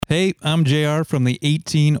Hey, I'm JR from the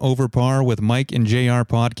 18 Over Par with Mike and JR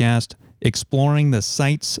podcast, exploring the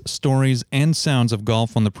sights, stories, and sounds of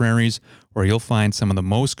golf on the prairies, where you'll find some of the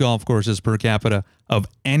most golf courses per capita of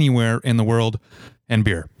anywhere in the world, and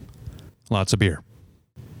beer. Lots of beer.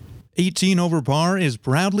 18 Over Par is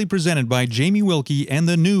proudly presented by Jamie Wilkie and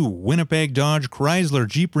the new Winnipeg Dodge Chrysler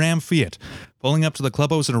Jeep Ram Fiat. Pulling up to the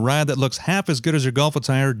clubhouse in a ride that looks half as good as your golf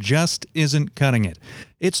attire just isn't cutting it.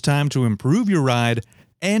 It's time to improve your ride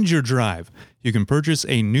and your drive. You can purchase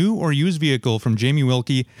a new or used vehicle from Jamie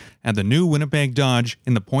Wilkie at the new Winnipeg Dodge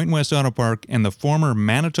in the Point West Auto Park, and the former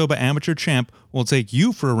Manitoba amateur champ will take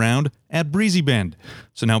you for a round at Breezy Bend.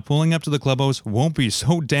 So now pulling up to the clubhouse won't be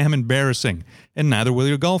so damn embarrassing, and neither will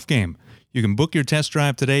your golf game. You can book your test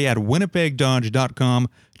drive today at winnipegdodge.com.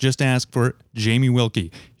 Just ask for Jamie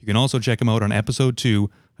Wilkie. You can also check him out on episode 2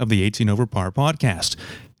 of the 18 Over Par podcast.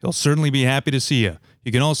 He'll certainly be happy to see you.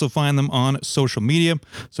 You can also find them on social media,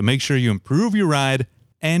 so make sure you improve your ride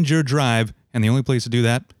and your drive. And the only place to do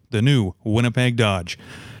that, the new Winnipeg Dodge.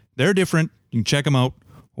 They're different. You can check them out,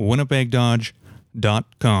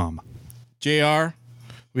 winnipegdodge.com. JR,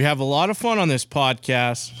 we have a lot of fun on this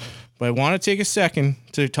podcast, but I want to take a second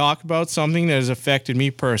to talk about something that has affected me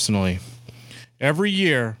personally. Every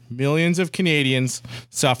year, millions of Canadians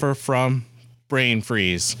suffer from brain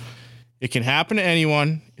freeze. It can happen to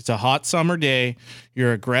anyone. It's a hot summer day.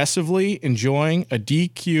 You're aggressively enjoying a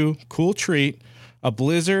DQ cool treat, a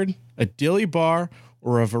blizzard, a dilly bar,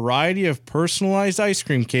 or a variety of personalized ice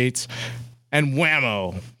cream cakes, and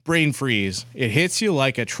whammo, brain freeze. It hits you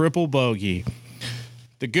like a triple bogey.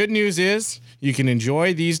 The good news is you can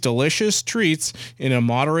enjoy these delicious treats in a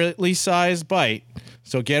moderately sized bite.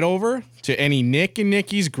 So get over to any Nick and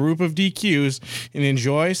Nikki's group of DQs and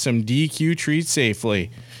enjoy some DQ treats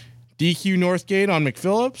safely. DQ Northgate on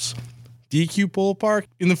McPhillips, DQ Polo Park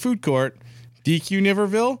in the food court, DQ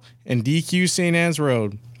Niverville, and DQ St. Anne's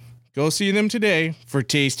Road. Go see them today for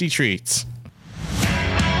tasty treats.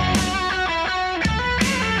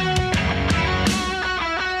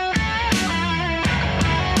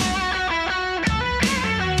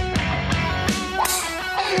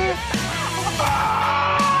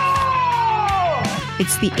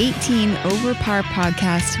 It's the 18 Over Par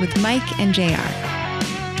podcast with Mike and JR.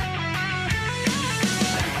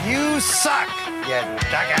 You suck, you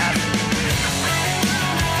jackass.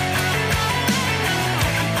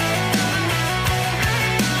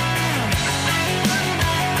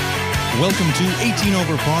 Welcome to 18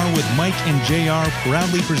 Over Par with Mike and JR,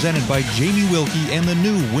 proudly presented by Jamie Wilkie and the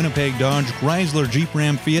new Winnipeg Dodge Chrysler Jeep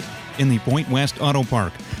Ram Fiat in the Point West Auto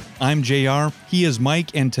Park. I'm JR, he is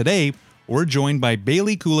Mike, and today we're joined by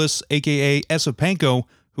Bailey Koulis, a.k.a. Esipenko,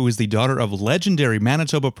 who is the daughter of legendary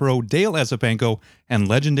Manitoba pro Dale Esipenko and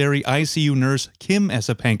legendary ICU nurse Kim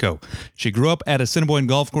Esipenko. She grew up at Assiniboine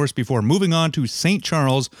Golf Course before moving on to St.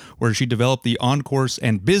 Charles, where she developed the on-course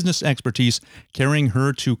and business expertise, carrying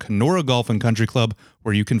her to Kenora Golf and Country Club,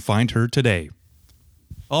 where you can find her today.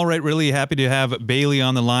 All right, really happy to have Bailey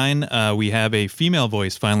on the line. We have a female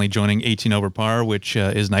voice finally joining 18 Over Par, which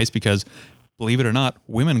is nice because, believe it or not,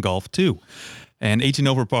 women golf too. And 18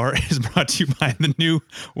 Over Par is brought to you by the new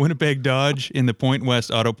Winnipeg Dodge in the Point West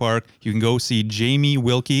Auto Park. You can go see Jamie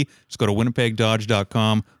Wilkie. Just go to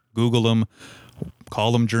winnipegdodge.com, Google them,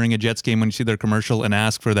 call them during a Jets game when you see their commercial, and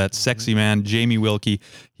ask for that sexy man, Jamie Wilkie.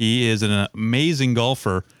 He is an amazing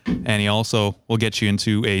golfer, and he also will get you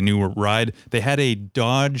into a new ride. They had a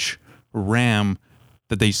Dodge Ram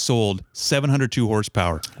that they sold, 702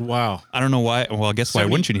 horsepower. Wow. I don't know why. Well, I guess why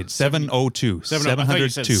wouldn't you need it? 702. I thought you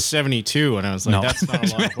said 72, and I was like, No. that's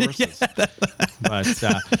not a lot of horses.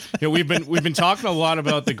 But we've been talking a lot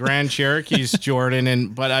about the Grand Cherokees, Jordan,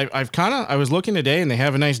 but I was looking today, and they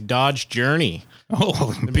have a nice Dodge Journey.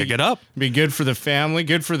 Oh, pick it up. Be good for the family,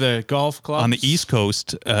 good for the golf club. On the East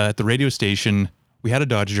Coast, at the radio station, we had a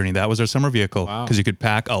Dodge Journey. That was our summer vehicle because you could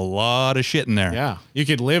pack a lot of shit in there. Yeah, you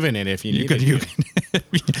could live in it if you needed to. to.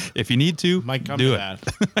 If you need to, might come do to it.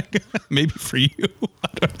 that. Maybe for you.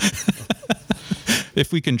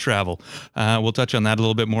 If we can travel. We'll touch on that a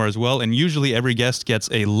little bit more as well. And usually every guest gets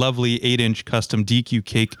a lovely 8-inch custom DQ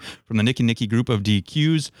cake from the Nick and Nikki group of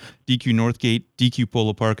DQs, DQ Northgate, DQ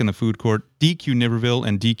Polo Park in the food court, DQ Niverville,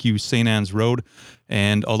 and DQ St. Anne's Road.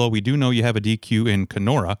 And although we do know you have a DQ in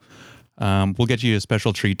Kenora, we'll get you a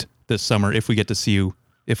special treat this summer if we get to see you,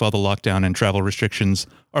 if all the lockdown and travel restrictions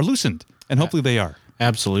are loosened. And hopefully they are.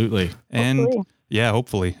 Absolutely. And hopefully. Yeah,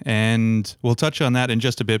 hopefully. And we'll touch on that in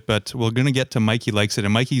just a bit, but we're going to get to Mikey Likes It.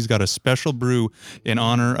 And Mikey's got a special brew in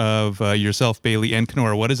honor of yourself, Bailey, and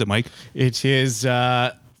Kenora. What is it, Mike? It is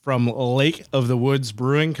from Lake of the Woods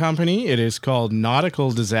Brewing Company. It is called Nautical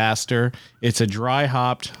Disaster. It's a dry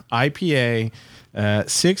hopped IPA,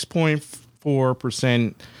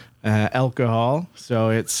 6.4% alcohol. So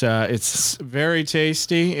it's very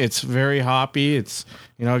tasty. It's very hoppy. It's,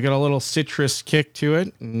 got a little citrus kick to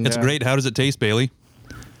it. And, It's great. How does it taste, Bailey?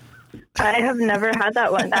 I have never had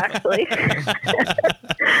that one, actually. That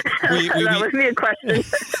would be a question.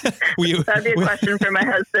 That'd be a question for my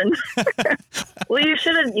husband. Well, you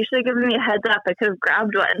should have given me a heads up. I could have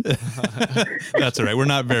grabbed one. That's all right. We're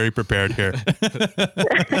not very prepared here.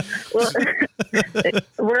 Well,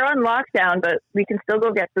 we're on lockdown, but we can still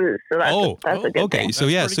go get booze. So that's a good okay. thing. So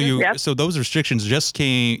so those restrictions just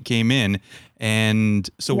came in. And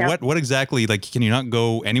so what exactly, like, can you not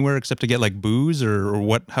go anywhere except to get like booze or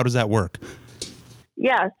what? How does that work?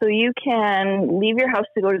 Yeah, so you can leave your house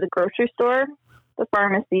to go to the grocery store, the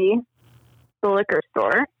pharmacy, the liquor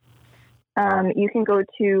store. You can go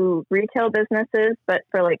to retail businesses, but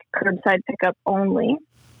for like curbside pickup only.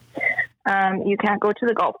 You can't go to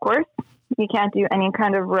the golf course. You can't do any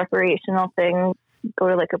kind of recreational thing, go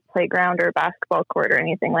to like a playground or a basketball court or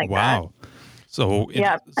anything like that. Wow. So,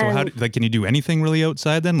 can you do anything really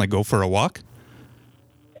outside then? Like go for a walk?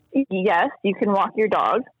 Yes, you can walk your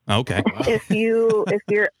dog. Okay. If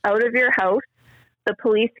you're out of your house, the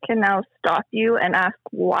police can now stop you and ask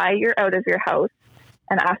why you're out of your house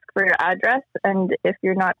and ask for your address. And if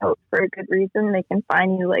you're not out for a good reason, they can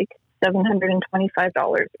fine you like $725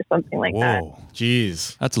 or something like that. Whoa,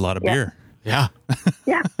 jeez, that's a lot of beer. Yeah.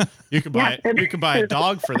 Yeah. You can buy a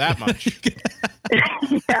dog for that much.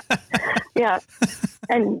 Yeah.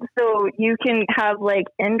 And so you can have like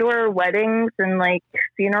indoor weddings and like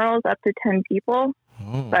funerals up to 10 people.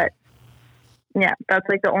 Oh. But yeah, that's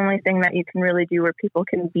like the only thing that you can really do where people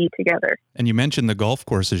can be together. And you mentioned the golf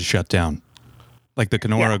courses shut down. Like the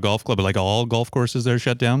Kenora Golf Club, like all golf courses there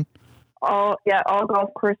shut down? All golf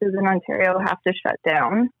courses in Ontario have to shut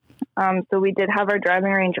down. So we did have our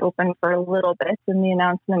driving range open for a little bit, and the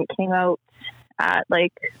announcement came out at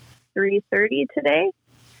like 3:30 today,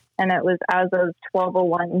 and it was as of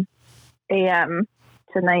 12:01 a.m.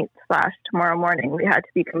 tonight/tomorrow morning. We had to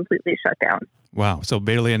be completely shut down. Wow. So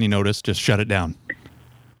barely any notice, just shut it down.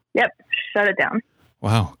 Yep. Shut it down.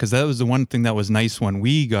 Wow. Because that was the one thing that was nice when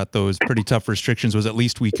we got those pretty tough restrictions was at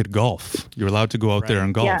least we could golf. You're allowed to go out there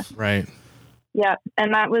and golf. Yeah. Right. Yeah,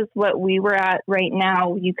 and that was what we were at right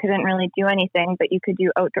now. You couldn't really do anything, but you could do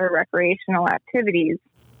outdoor recreational activities.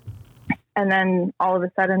 And then all of a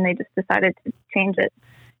sudden they just decided to change it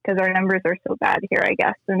because our numbers are so bad here, I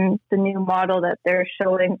guess. And the new model that they're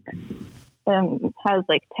showing has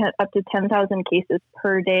like up to 10,000 cases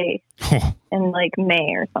per day in like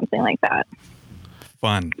May or something like that.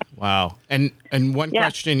 Fun. Wow. And one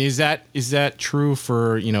question, is that true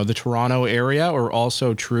for, the Toronto area or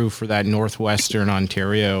also true for that northwestern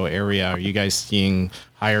Ontario area? Are you guys seeing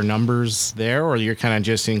higher numbers there, or you're kind of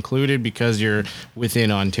just included because you're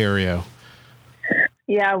within Ontario?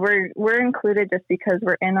 Yeah, we're included just because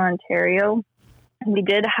we're in Ontario. We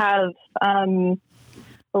did have a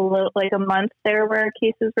month there where our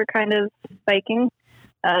cases were kind of spiking.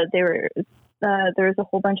 There was a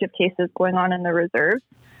whole bunch of cases going on in the reserve.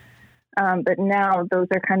 But now those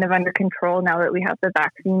are kind of under control now that we have the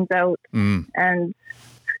vaccines out. And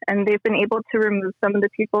they've been able to remove some of the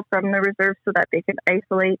people from the reserve so that they can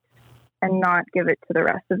isolate and not give it to the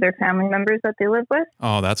rest of their family members that they live with.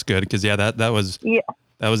 Oh, that's good. Because, that was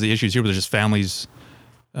the issues here. Were just families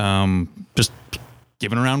just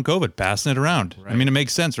giving around COVID, passing it around. Right. I mean, it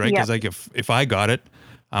makes sense, right? Because like if I got it,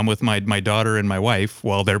 I'm with my daughter and my wife,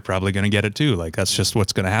 well, they're probably going to get it too. Like, that's just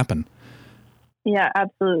what's going to happen. Yeah,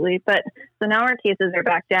 absolutely. But so now our cases are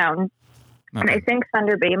back down. Okay. And I think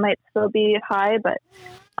Thunder Bay might still be high, but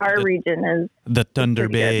our region is the Thunder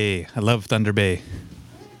Bay. Good. I love Thunder Bay.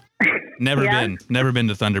 Never been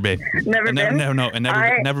to Thunder Bay. Never been? No, and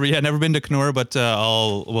never been to Kenora, but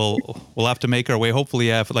we'll have to make our way.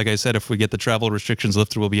 Hopefully, like I said, if we get the travel restrictions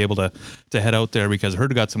lifted, we'll be able to head out there because I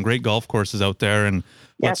heard we got some great golf courses out there. And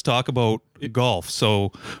let's talk about golf.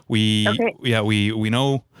 So we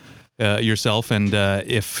know yourself, and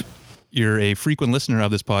if you're a frequent listener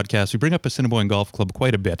of this podcast, we bring up Assiniboine Golf Club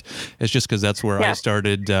quite a bit. It's just because that's where I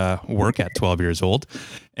started work at 12 years old.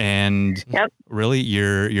 And really,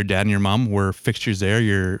 your dad and your mom were fixtures there.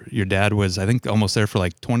 Your dad was, I think, almost there for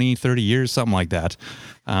like 20, 30 years, something like that.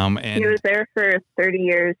 And he was there for 30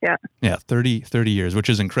 years, Yeah, 30 years, which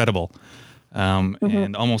is incredible.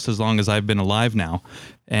 and almost as long as I've been alive now.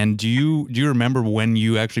 And do you remember when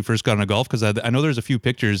you actually first got into golf? Because I know there's a few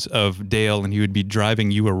pictures of Dale, and he would be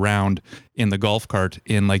driving you around in the golf cart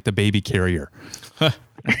in like the baby carrier.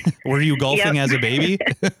 Were you golfing as a baby?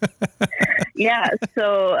 Yeah,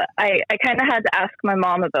 so I kind of had to ask my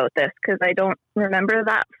mom about this because I don't remember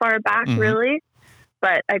that far back really.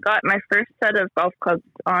 But I got my first set of golf clubs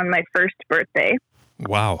on my first birthday.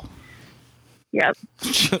 Wow. Yep.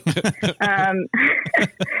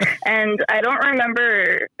 And I don't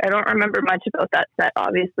remember much about that set,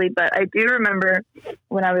 obviously, but I do remember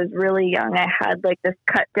when I was really young, I had like this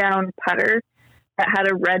cut down putter that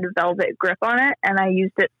had a red velvet grip on it, and I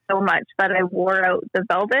used it so much that I wore out the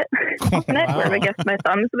velvet on it, where I guess my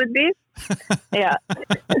thumbs would be. Yeah.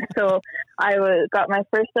 So I got my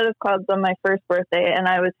first set of clubs on my first birthday, and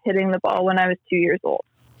I was hitting the ball when I was 2 years old.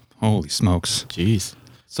 Holy smokes. Jeez.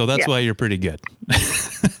 So that's why you're pretty good.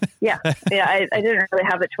 Yeah. I didn't really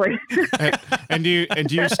have a choice. And do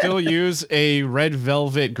you still use a red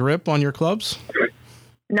velvet grip on your clubs?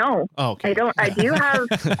 No. Oh, okay. I don't. I do have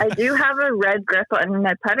a red grip on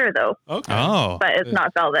my putter though. Okay. Oh. But it's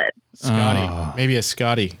not velvet. Scotty. Maybe a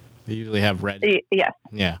Scotty. They usually have red. Yes.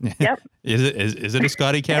 Yeah. Yep. Is it a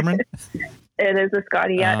Scotty, Cameron? It is a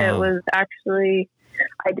Scotty. Yeah. It was actually.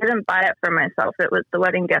 I didn't buy it for myself. It was the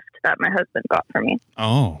wedding gift that my husband got for me.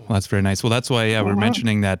 Oh, that's very nice. Well, that's why we're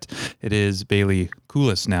mentioning that it is Bailey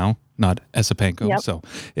Kulis now, not Esipenko. Yep. So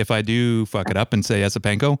if I do fuck it up and say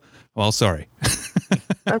Esipenko, well, sorry.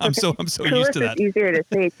 I'm so used to that. It's easier to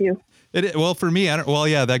say too. Well, for me, I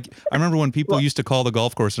remember when people used to call the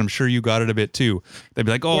golf course, and I'm sure you got it a bit too. They'd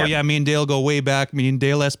be like, "Oh yeah, me and Dale go way back. Me and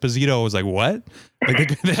Dale Esposito." I was like, "What?"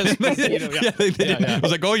 Like, I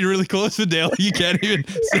was like, "Oh, you're really close to Dale. You can't even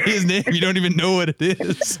say his name. You don't even know what it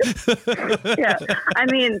is." Yeah, I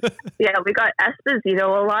mean, yeah, we got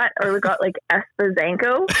Esposito a lot, or we got like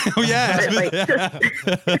Espozanko. Oh yeah,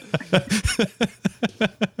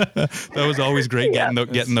 that was always great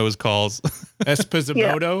getting those calls.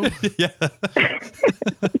 Esposito. Yeah.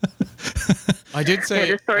 I did say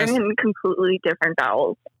just throwing in completely different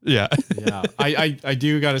vowels. Yeah. Yeah. I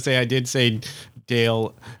do got to say I did say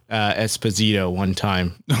Dale Esposito one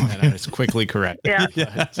time, and I was quickly correct. Yeah.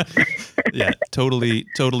 Yeah. Totally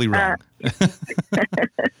wrong.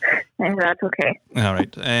 That's okay. All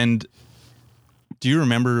right. And do you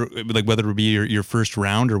remember like whether it would be your first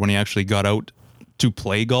round or when you actually got out to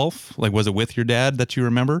play golf? Like, was it with your dad that you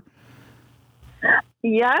remember?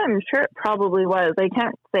 Yeah, I'm sure it probably was. I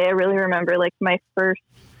can't say I really remember like my first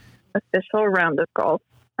official round of golf.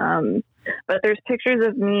 But there's pictures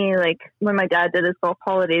of me, like when my dad did his golf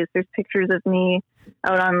holidays, there's pictures of me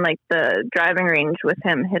out on like the driving range with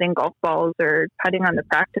him hitting golf balls or putting on the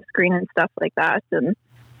practice green and stuff like that. And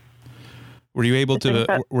were you able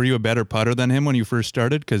to, were you a better putter than him when you first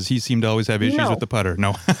started? Because he seemed to always have issues with the putter.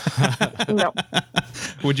 No. No.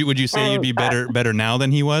 Would you say you'd be better now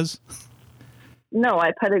than he was? No,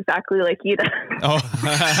 I putt exactly like you did. Oh.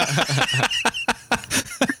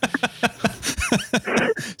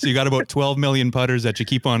 So you got about 12 million putters that you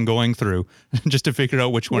keep on going through just to figure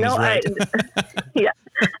out which one is right. Yeah.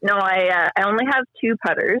 No, I only have 2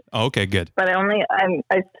 putters. Oh, okay, good. But I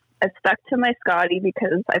stuck to my Scotty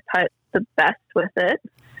because I putt the best with it.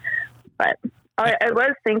 But I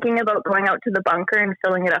was thinking about going out to the bunker and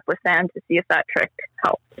filling it up with sand to see if that trick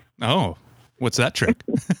helped. Oh, what's that trick?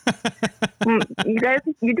 You guys,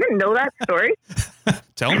 you didn't know that story?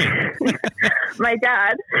 Tell me. My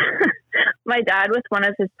dad with one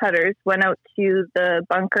of his putters went out to the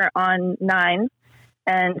bunker on 9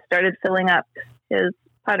 and started filling up his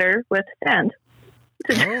putter with sand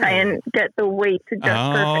to try and get the weight to just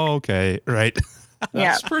perfect. Oh, okay. Right.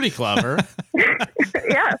 That's pretty clever.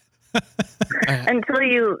 Yeah.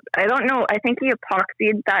 Until I don't know, I think he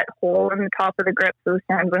epoxied that hole in the top of the grip so the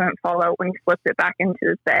sand wouldn't fall out when he flipped it back into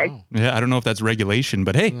his bag. Oh. Yeah, I don't know if that's regulation,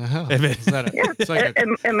 but hey.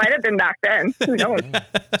 It might have been back then. Who knows?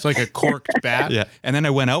 It's like a corked bat. Yeah, and then I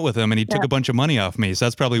went out with him and he took a bunch of money off me, so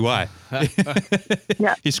that's probably why.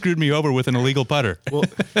 Yeah. He screwed me over with an illegal putter. Well,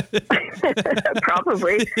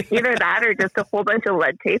 probably. Either that or just a whole bunch of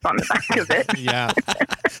lead tape on the back of it. Yeah.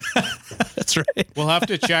 That's right. We'll have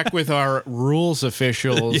to check with our rules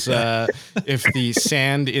officials if the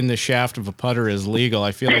sand in the shaft of a putter is legal.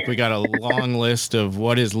 I feel like we got a long list of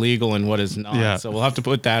what is legal and what is not. Yeah. So we'll have to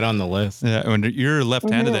put that on the list. Yeah, and you're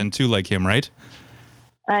left-handed then too, like him, right?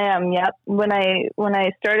 I am. Yep. When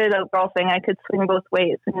I started out golfing, I could swing both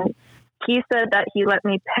ways, and he said that he let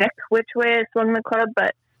me pick which way I swung the club,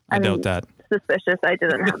 but I doubt that. Suspicious I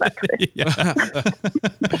didn't have that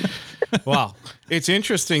choice. Wow. It's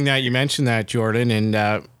interesting that you mentioned that, Jordan. And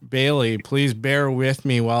Bailey, please bear with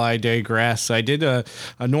me while I digress. I did a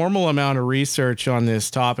normal amount of research on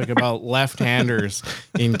this topic about left-handers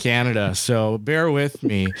in Canada, so bear with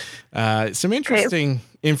me. Some interesting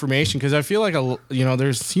information, because I feel like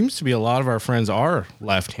there seems to be a lot of our friends are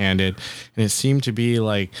left-handed, and it seemed to be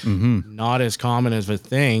like not as common as a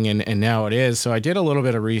thing, and now it is. So I did a little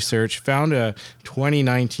bit of research, found a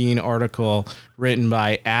 2019 article written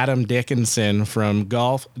by Adam Dickinson from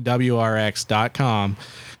golfwrx.com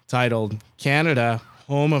titled "Canada,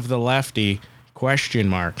 Home of the Lefty?" ?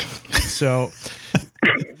 So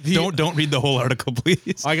Don't read the whole article,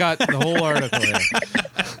 please. I got the whole article here.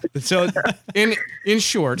 So in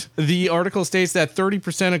short, the article states that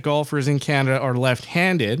 30% of golfers in Canada are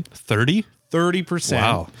left-handed. 30? 30%.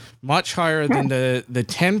 Wow. Much higher than the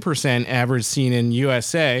 10% average seen in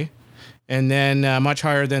USA. And then much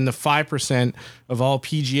higher than the 5% of all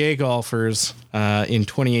PGA golfers in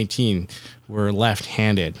 2018 were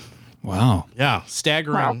left-handed. Wow. Yeah,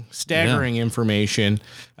 staggering information.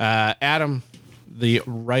 Adam, the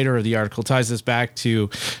writer of the article, ties this back to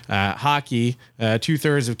hockey.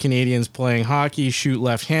 2/3 of Canadians playing hockey shoot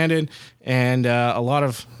left-handed, and a lot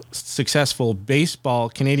of successful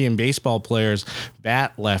Canadian baseball players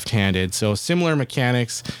bat left-handed. So similar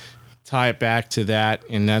mechanics. Tie it back to that,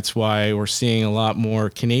 and that's why we're seeing a lot more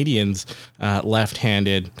Canadians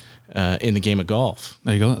left-handed in the game of golf.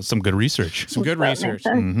 There you go. Some good research. Some good That research.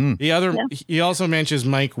 makes sense. He also mentions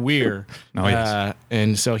Mike Weir, yes.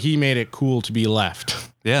 and so he made it cool to be left.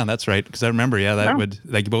 Yeah, that's right. Because I remember, that would,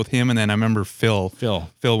 like, both him and then I remember Phil,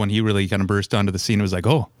 when he really kind of burst onto the scene, was like,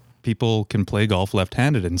 oh, people can play golf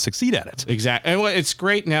left-handed and succeed at it. Exactly. And it's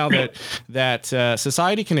great now that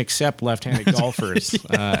society can accept left-handed golfers.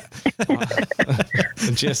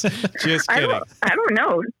 Just kidding. I don't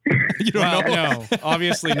know. You don't know? No,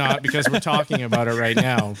 obviously not, because we're talking about it right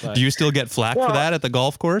now. But. Do you still get flack for that at the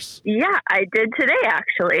golf course? Yeah, I did today,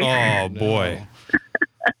 actually. Oh, boy.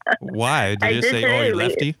 Why? Did you say, today. you're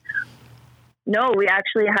lefty? No, we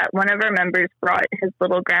actually had one of our members brought his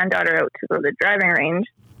little granddaughter out to go to the driving range,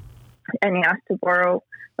 and he asked to borrow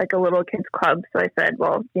like a little kid's club. So I said,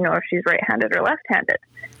 well, if she's right-handed or left-handed.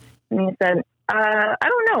 And he said, I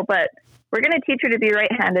don't know, but we're going to teach her to be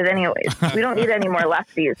right-handed anyways. We don't need any more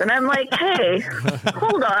lefties. And I'm like, hey,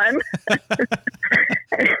 hold on.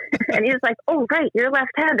 And he's like, oh, right, you're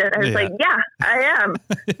left-handed. I was like, yeah, I am.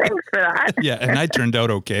 Thanks for that. Yeah, and I turned out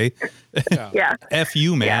okay. Yeah. F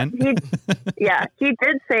you, man. Yeah, he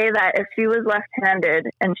did say that if she was left-handed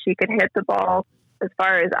and she could hit the ball as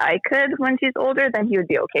far as I could when she's older, then he would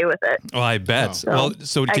be okay with it. Oh, I bet. Oh.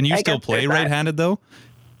 So can you still play right-handed, though?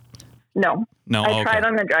 No. I tried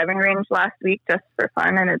on the driving range last week just for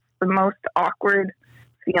fun, and it's the most awkward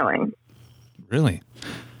feeling. Really?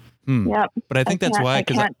 Yeah. But I think that's why, I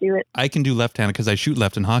can't do it. I can do left-handed because I shoot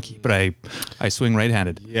left in hockey, but I swing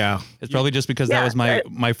right-handed. Yeah. It's probably just because that was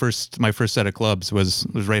my first set of clubs was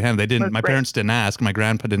right-handed. My parents didn't ask. My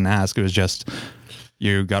grandpa didn't ask. It was just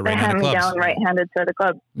you got right-handed clubs. Hand-me-down right-handed set of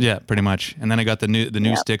clubs. Yeah, pretty much. And then I got the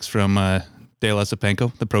new sticks from Dale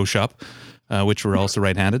Esipenko, the pro shop, which were also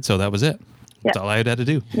right-handed. So that was it. That's all I had to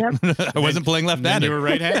do. Yep. I wasn't playing left-handed. You were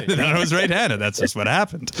right-handed. Then I was right-handed. That's just what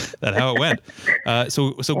happened. That's how it went.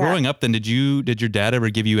 So growing up, then did your dad ever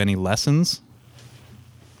give you any lessons?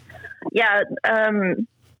 Yeah,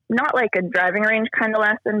 not like a driving range kind of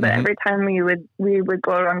lesson, but every time we would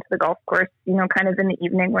go out onto the golf course, kind of in the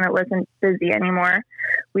evening when it wasn't busy anymore,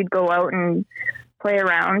 we'd go out and play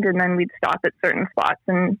around, and then we'd stop at certain spots,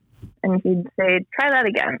 and he'd say, "Try that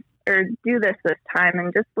again." Or do this time,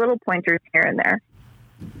 and just little pointers here and there.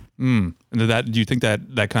 And do you think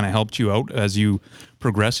that kind of helped you out as you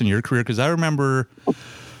progress in your career? Because I remember,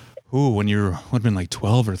 when you would have been like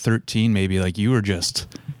 12 or 13, maybe, like you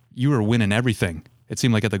were winning everything. It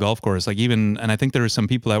seemed like at the golf course, like and I think there were some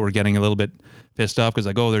people that were getting a little bit pissed off because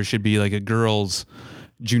there should be like a girls'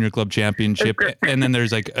 junior club championship, and then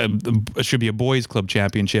there's like it should be a boys club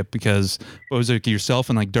championship because it was like yourself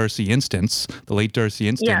and like Darcy Instance, the late Darcy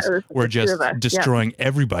Instance, were just destroying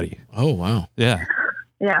everybody. Oh wow. Yeah.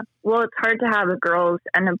 Well, it's hard to have a girls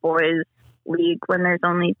and a boys league when there's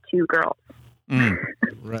only two girls.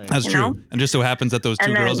 Right. That's true. And just so happens that those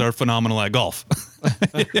two girls are phenomenal at golf.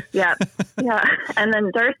 Yeah. And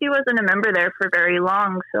then Darcy wasn't a member there for very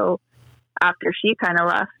long, so after she kind of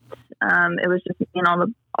left, it was just me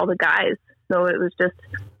and all the guys. So it was just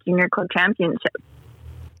junior club championship.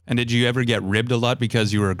 And did you ever get ribbed a lot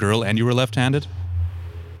because you were a girl and you were left-handed?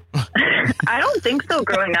 I don't think so.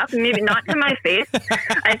 Growing up, maybe not to my face.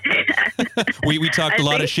 We talked a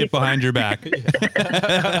lot of shit behind your back.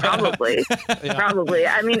 Probably.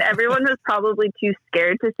 I mean, everyone was probably too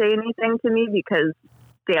scared to say anything to me because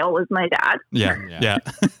Dale was my dad. Yeah. Yeah.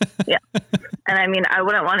 Yeah. And I mean, I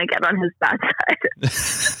wouldn't want to get on his bad side.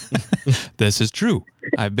 This is true.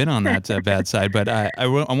 I've been on that bad side, but I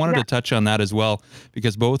wanted to touch on that as well,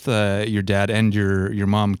 because both your dad and your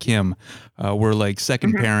mom, Kim, were like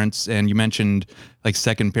second parents. And you mentioned like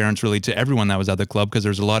second parents really to everyone that was at the club, because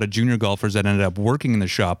there's a lot of junior golfers that ended up working in the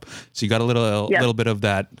shop. So you got a little bit of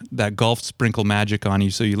that golf sprinkle magic on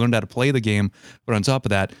you. So you learned how to play the game. But on top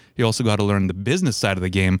of that, you also got to learn the business side of the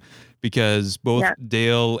game, because both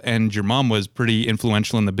Dale and your mom was pretty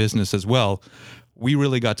influential in the business as well. We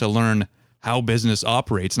really got to learn how business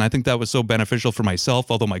operates. And I think that was so beneficial for myself,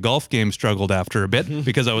 although my golf game struggled after a bit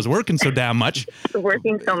because I was working so damn much.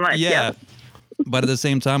 Working so much. Yeah. But at the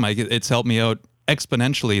same time, it's helped me out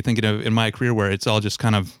exponentially, thinking of in my career where it's all just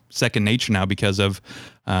kind of second nature now because of,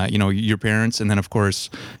 your parents. And then of course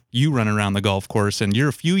you run around the golf course, and you're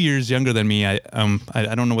a few years younger than me. I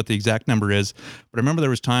don't know what the exact number is, but I remember there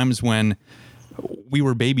was times when we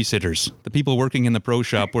were babysitters. The people working in the pro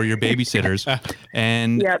shop were your babysitters.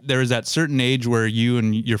 And there was that certain age where you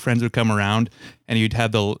and your friends would come around, and you'd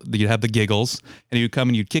have the giggles, and you'd come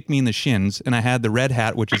and you'd kick me in the shins. And I had the red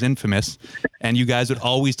hat, which is infamous. And you guys would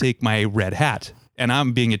always take my red hat. And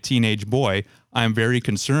I'm being a teenage boy. I'm very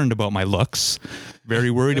concerned about my looks, very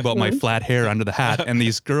worried about my flat hair under the hat. And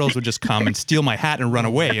these girls would just come and steal my hat and run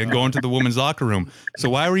away and go into the women's locker room. So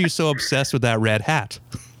why were you so obsessed with that red hat?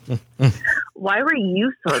 Why were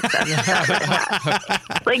you so obsessed with that red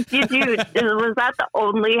hat? Like, was that the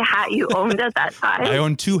only hat you owned at that time? I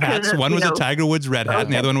owned two hats. One was a Tiger Woods red hat,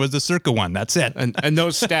 and the other one was the Circa one. That's it. And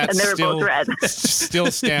those stats and they were both red.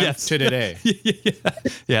 Still stand to today.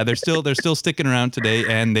 Yeah, they're still sticking around today,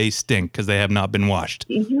 and they stink because they have not been washed.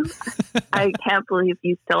 I can't believe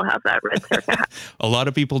you still have that red Circa hat. A lot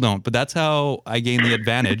of people don't, but that's how I gain the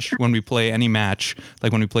advantage when we play any match.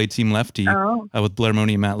 Like when we play Team Lefty with Blair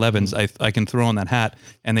Mooney and Matt Levins, I can throw on that hat,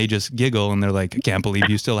 and they just giggle, and they're like, I can't believe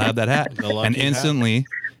you still have that hat. And instantly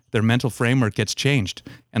their mental framework gets changed,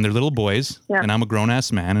 and they're little boys, and I'm a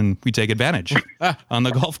grown-ass man, and we take advantage on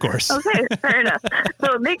the golf course. Okay, fair enough.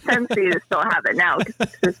 So it makes sense for you to still have it now,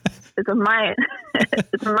 because it's a mind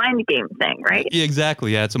game thing, right? Yeah,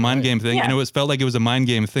 exactly. Yeah, it's a mind game thing. Yeah. And it felt like it was a mind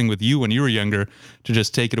game thing with you when you were younger to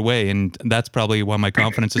just take it away, and that's probably why my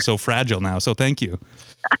confidence is so fragile now. So thank you.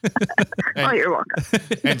 Oh, you're welcome.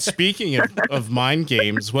 And speaking of mind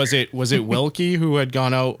games, was it Wilkie who had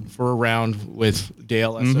gone out for a round with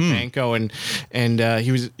Dale Esabanko, and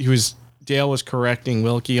Dale was correcting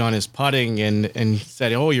Wilkie on his putting and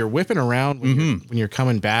said, "Oh, you're whipping around when you're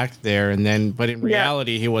coming back there," but in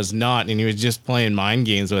reality he was not, and he was just playing mind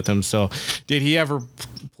games with him. So, did he ever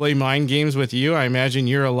play mind games with you? I imagine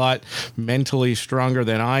you're a lot mentally stronger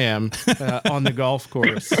than I am on the golf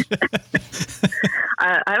course.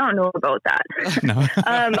 I don't know about that. No.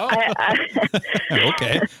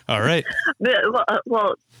 Okay. All right.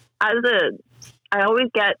 Well, I always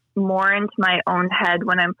get more into my own head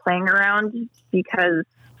when I'm playing around because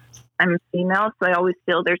I'm female, so I always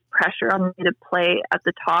feel there's pressure on me to play at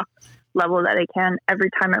the top level that I can every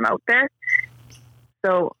time I'm out there.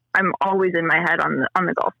 So I'm always in my head on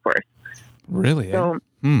the golf course. Really? So,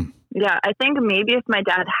 yeah, I think maybe if my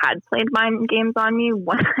dad had played mind games on me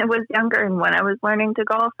when I was younger and when I was learning to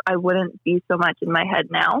golf, I wouldn't be so much in my head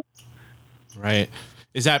now. Right.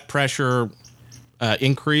 Is that pressure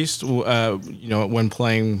increased, when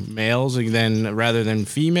playing males rather than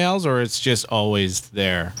females, or it's just always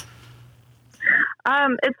there?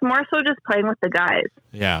 It's more so just playing with the guys.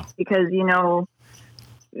 Yeah. Because,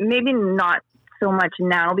 maybe not so much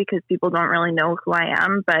now because people don't really know who I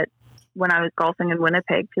am, but when I was golfing in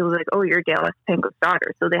Winnipeg, people were like, "Oh, you're Dale Esabanko's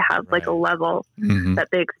daughter." So they have like a level that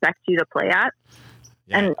they expect you to play at.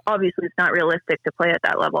 Yeah. And obviously it's not realistic to play at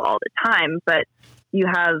that level all the time, but you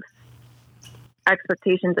have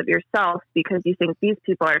expectations of yourself because you think these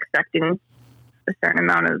people are expecting a certain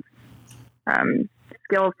amount of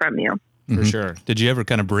skill from you. For sure. Did you ever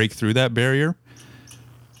kind of break through that barrier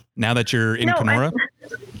now that you're in Kenora?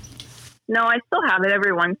 No, I still have it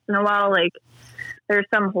every once in a while. Like, there's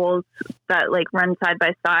some holes that like run side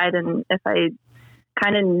by side, and if I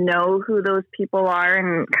kind of know who those people are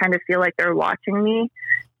and kind of feel like they're watching me,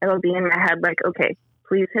 it'll be in my head like, okay,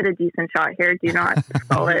 please hit a decent shot here. Do not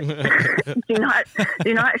stall it. do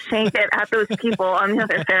not shank it at those people on the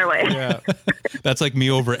other fairway. Yeah. That's like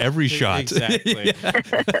me over every shot. Exactly.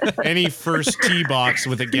 Any first tee box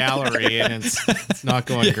with a gallery and it's not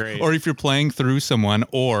going great. Or if you're playing through someone,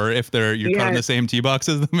 or if you're caught in the same tee box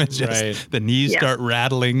as them, it's just the knees start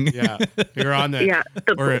rattling. Yeah. You're on the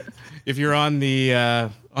or if you're on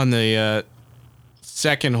the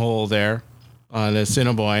second hole there on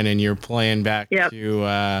Assiniboine and you're playing back Yep.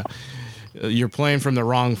 to you're playing from the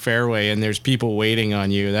wrong fairway and there's people waiting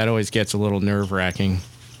on you. That always gets a little nerve-wracking.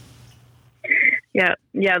 Yeah.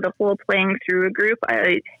 The whole playing through a group,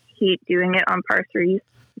 I hate doing it on par threes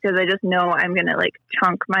because I just know I'm going to like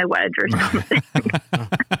chunk my wedge or something.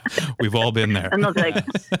 We've all been there. And they'll be like,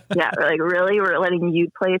 yeah, like, really? We're letting you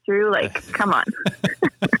play through? Like, come on.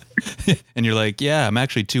 And you're like, yeah, I'm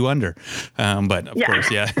actually 2 under. But of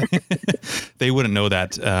course, yeah, they wouldn't know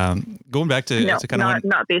that. Going back to, No, kind of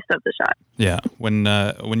not based off the shot. yeah, when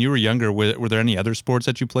you were younger, were there any other sports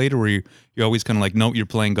that you played, or were you always kind of like, nope, you're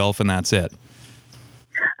playing golf and that's it?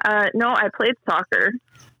 No, I played soccer.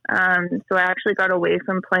 So I actually got away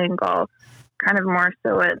from playing golf kind of more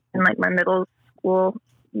so in like my middle school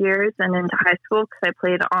years and into high school because I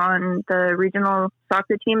played on the regional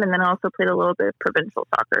soccer team and then I also played a little bit of provincial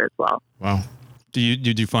soccer as well. Wow.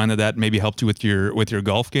 Did you find that maybe helped you with your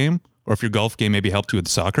golf game, or if your golf game maybe helped you with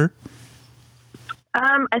soccer?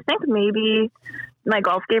 I think maybe my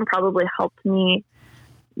golf game probably helped me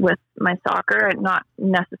with my soccer and not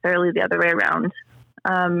necessarily the other way around.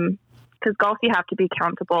 Because golf, you have to be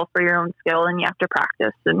accountable for your own skill and you have to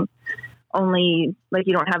practice, and only like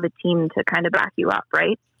you don't have a team to kind of back you up,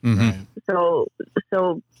 right? Mm-hmm.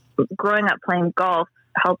 So growing up playing golf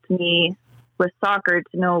helped me with soccer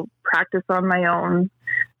to know practice on my own,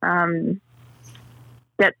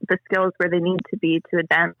 get the skills where they need to be to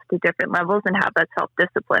advance to different levels and have that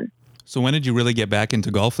self-discipline. So when did you really get back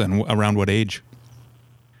into golf then? Around what age?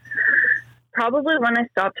 Probably when I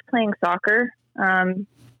stopped playing soccer. I'm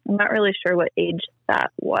not really sure what age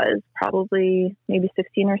that was. Probably maybe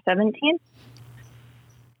 16 or 17.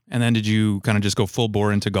 And then did you kind of just go full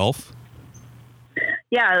bore into golf?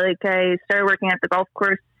 Yeah, like I started working at the golf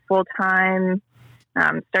course full time,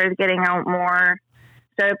 started getting out more,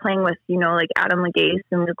 started playing with, like Adam Legase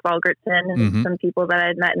and Luke Valgertson and some people that I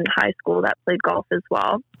had met in high school that played golf as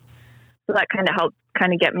well. So that kind of helped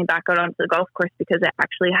kind of get me back out onto the golf course because I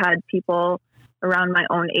actually had people around my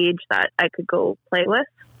own age that I could go play with.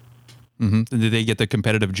 Mm-hmm. Did they get the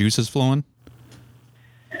competitive juices flowing?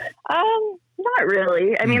 Not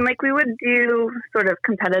really. I mean, like we would do sort of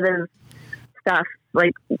competitive stuff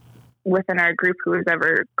like within our group who was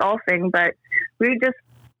ever golfing, but we just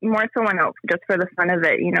more so went out just for the fun of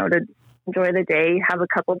it, to enjoy the day, have a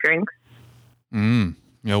couple drinks.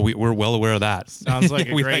 We're well aware of that. Sounds like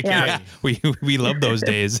a great day. Yeah, we love those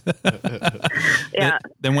days. Yeah.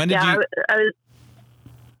 Then when did you?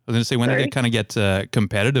 I was going to say, when did it kind of get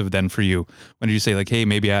competitive then for you? When did you say like, hey,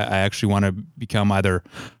 maybe I actually want to become either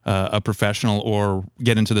a professional or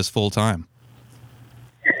get into this full time?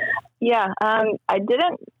 Yeah, I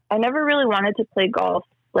never really wanted to play golf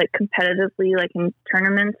like competitively, like in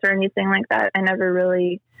tournaments or anything like that. I never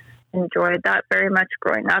really enjoyed that very much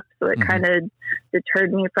growing up. So it kind of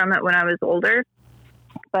deterred me from it when I was older.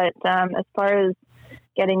 But as far as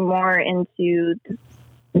getting into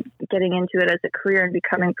it as a career and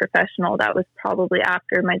becoming professional, that was probably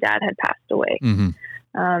after my dad had passed away.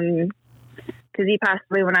 Because he passed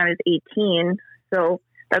away when I was 18. So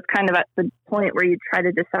that's kind of at the point where you try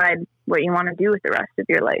to decide what you want to do with the rest of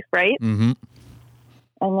your life, right? Mm-hmm.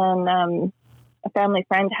 And then a family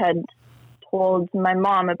friend had told my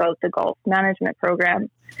mom about the golf management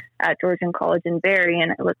program at Georgian College in Barrie,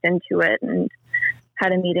 and I looked into it and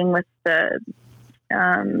had a meeting with the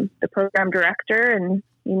program director, and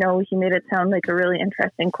he made it sound like a really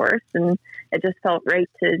interesting course, and it just felt right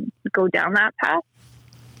to go down that path.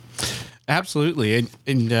 Absolutely.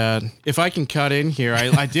 And if I can cut in here,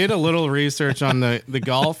 I did a little research on the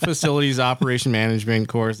golf facilities operation management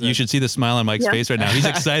course. You should see the smile on Mike's face right now. He's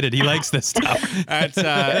excited. He likes this stuff.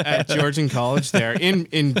 at Georgian College there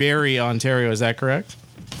in Barrie, Ontario. Is that correct?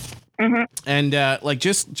 Mm-hmm. And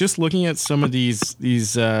just looking at some of these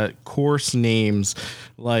course names,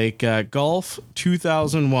 like Golf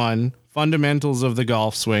 2001, Fundamentals of the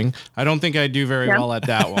Golf Swing. I don't think I do very well at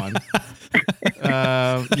that one.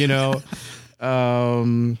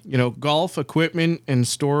 Golf equipment and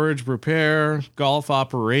storage repair, golf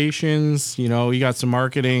operations, you got some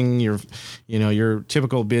marketing, your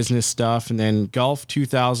typical business stuff. And then Golf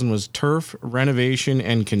 2000 was turf renovation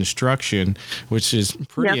and construction, which is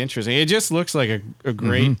pretty interesting. It just looks like a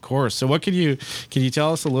great course. So can you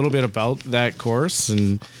tell us a little bit about that course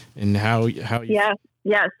and how you...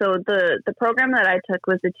 Yeah. So the program that I took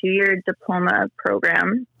was a 2-year diploma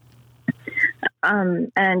program.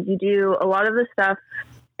 And you do a lot of the stuff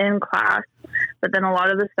in class, but then a lot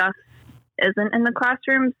of the stuff isn't in the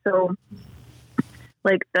classroom. So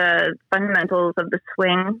like the fundamentals of the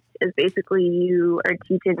swing is basically you are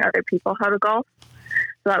teaching other people how to golf.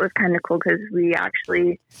 So that was kind of cool because we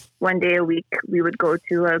actually, one day a week, we would go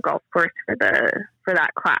to a golf course for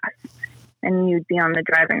that class, and you'd be on the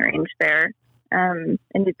driving range there, and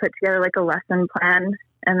you'd put together like a lesson plan.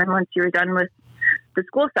 And then once you were done with the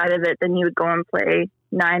school side of it, then you would go and play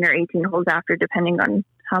 9 or 18 holes after, depending on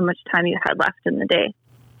how much time you had left in the day.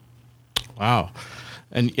 Wow.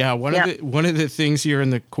 And yeah, one of the things here in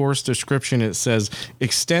the course description, it says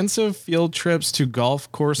extensive field trips to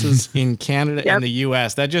golf courses in Canada and the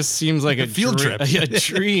U.S. That just seems like a field trip, a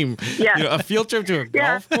dream. Yeah. You know, a field trip to a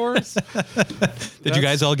golf course. Did you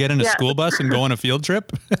guys all get in a school bus and go on a field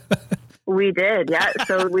trip? We did, yeah.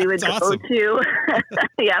 So we would go to,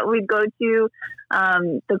 we'd go to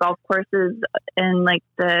the golf courses in like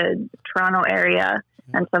the Toronto area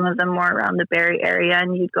and some of them more around the Barrie area,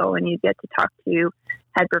 and you'd go and you'd get to talk to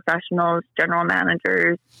head professionals, general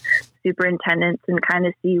managers, superintendents, and kind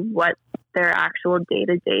of see what their actual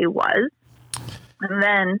day-to-day was. And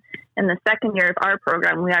then in the second year of our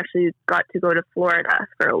program, we actually got to go to Florida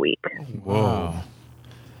for a week. Whoa.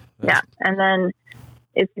 Yeah. And then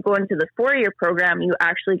if you go into the 4-year program, you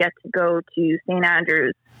actually get to go to St.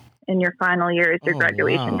 Andrews in your final year as your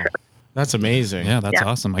graduation trip. That's amazing. Yeah, that's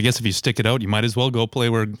awesome. I guess if you stick it out, you might as well go play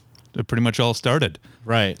where it pretty much all started.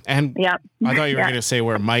 Right. And I thought you were going to say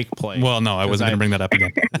where Mike played. Well, no, I wasn't going to bring that up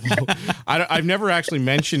again. I've never actually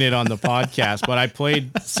mentioned it on the podcast, but I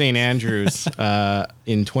played St. Andrews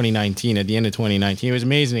in 2019, at the end of 2019. It was an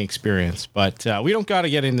amazing experience, but we don't got to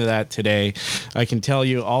get into that today. I can tell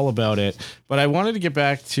you all about it, but I wanted to get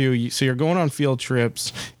back to, so you're going on field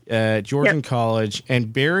trips at Georgian College,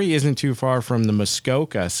 and Barrie isn't too far from the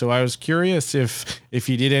Muskoka. So I was curious if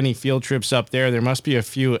you did any field trips up there. There must be a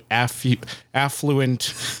few affluent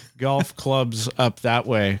golf clubs up that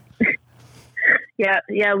way.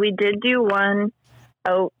 Yeah, we did do one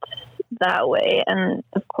out that way, and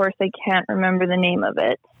of course I can't remember the name of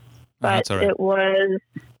it, but it was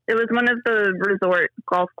one of the resort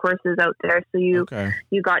golf courses out there. So you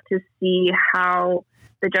got to see how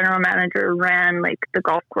the general manager ran like the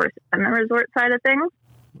golf course and the resort side of things.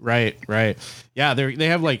 Right. Yeah, they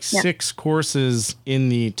have like 6 courses in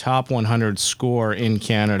the top 100 score in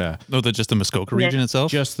Canada. Oh, that's just the Muskoka region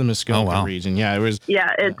itself? Just the Muskoka region. Yeah, it was. Yeah,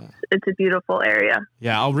 it's a beautiful area.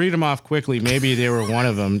 Yeah, I'll read them off quickly. Maybe they were one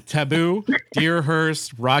of them. Taboo,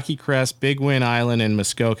 Deerhurst, Rocky Crest, Big Win Island, and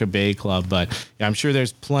Muskoka Bay Club. But yeah, I'm sure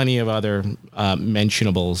there's plenty of other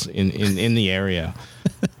mentionables in the area.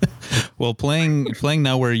 Well, playing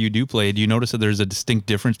now where you do play, do you notice that there's a distinct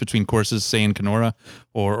difference between courses, say, in Kenora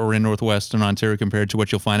or in Northwestern Ontario compared to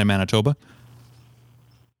what you'll find in Manitoba?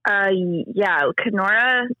 Yeah,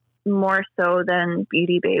 Kenora more so than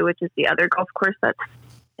Beauty Bay, which is the other golf course that's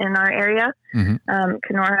in our area. Mm-hmm.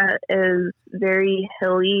 Kenora is very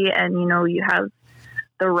hilly, and, you have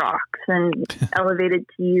the rocks and elevated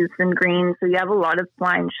tees and greens, so you have a lot of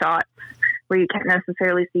blind shots where you can't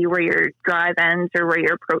necessarily see where your drive ends or where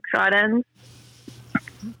your approach shot ends.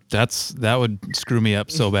 That would screw me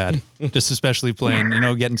up so bad. Just especially playing,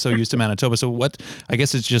 getting so used to Manitoba. So I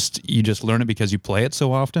guess it's just, you just learn it because you play it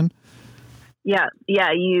so often? Yeah,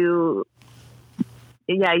 you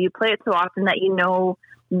play it so often that you know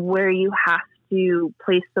where you have to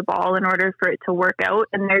place the ball in order for it to work out.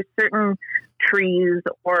 And there's certain trees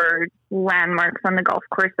or landmarks on the golf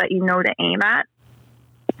course that you know to aim at.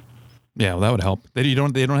 Yeah, well, that would help. They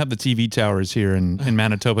don't have the TV towers here in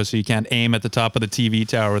Manitoba, so you can't aim at the top of the TV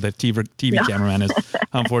tower where the TV cameraman is,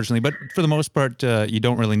 unfortunately. But for the most part, you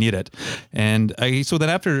don't really need it. And so then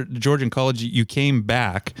after Georgian College, you came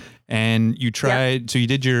back and you tried. So you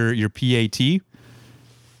did your PAT.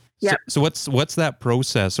 Yeah. So what's that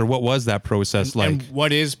process, or what was that process like? And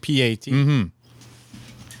what is PAT? Mm-hmm.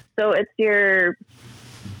 So it's your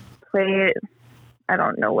play. I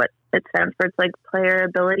don't know what it stands for. It's like player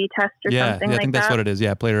ability test or something like that. Yeah, I think that's what it is.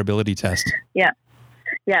 Yeah, player ability test. Yeah.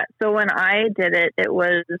 So when I did it, it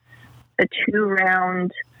was a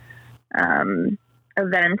 2-round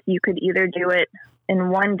event. You could either do it in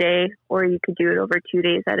one day or you could do it over 2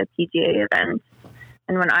 days at a PGA event.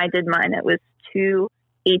 And when I did mine, it was 2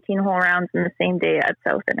 18-hole rounds in the same day at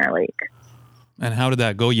South Inner Lake. And how did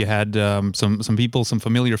that go? You had some people, some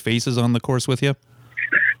familiar faces on the course with you?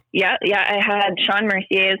 Yeah. I had Sean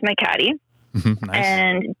Mercier as my caddy. Mm-hmm, nice.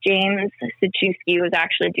 And James Sachewski was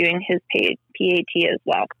actually doing his PAT as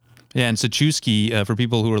well. Yeah, and Sachewski, for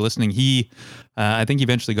people who are listening, he, I think he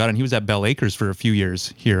eventually got in. He was at Bell Acres for a few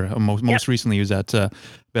years here. Most recently, he was at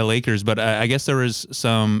Bell Acres. But I guess there was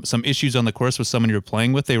some issues on the course with someone you were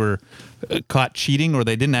playing with. They were caught cheating, or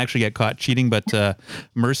they didn't actually get caught cheating, but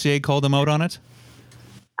Mercier called them out on it?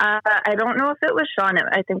 I don't know if it was Sean.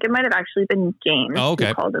 I think it might have actually been James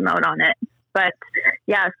who called him out on it. But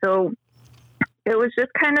yeah, so it was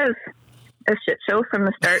just kind of a shit show from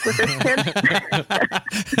the start with this kid.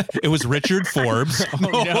 It was Richard Forbes. Oh,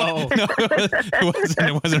 no.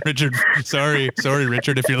 It wasn't Richard. Sorry,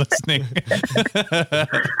 Richard, if you're listening.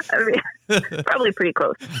 I mean, probably pretty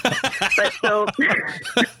close. But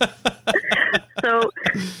so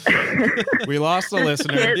We lost a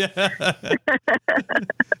listener.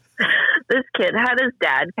 This kid had his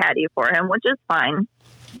dad caddy for him, which is fine,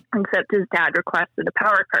 except his dad requested a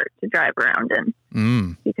power cart to drive around in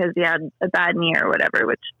because he had a bad knee or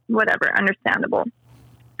whatever, understandable.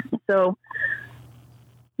 So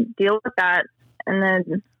deal with that. And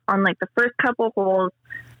then on like the first couple holes,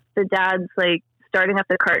 the dad's like starting up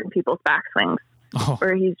the cart in people's backswings.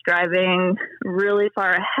 Where he's driving really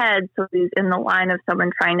far ahead, so he's in the line of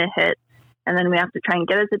someone trying to hit, and then we have to try and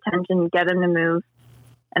get his attention, get him to move,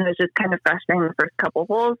 and it was just kind of frustrating the first couple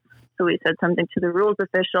holes. So we said something to the rules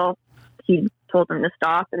official. He told him to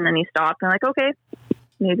stop, and then he stopped, and I'm like, okay,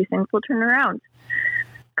 maybe things will turn around.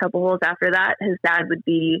 A couple holes after that, his dad would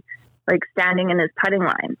be like standing in his putting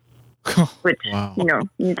line, which,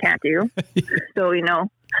 you can't do. So,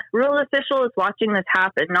 rules official is watching this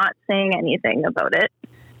happen, not saying anything about it.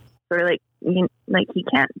 So we're like, he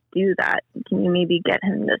can't do that. Can you maybe get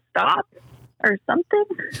him to stop or something?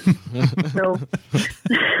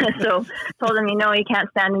 so told him, you can't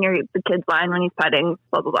stand in the kid's line when he's putting,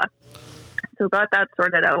 blah, blah, blah. So got that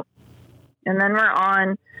sorted out. And then we're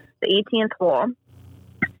on the 18th hole,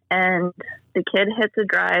 and the kid hits a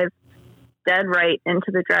drive dead right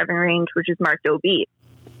into the driving range, which is marked OB.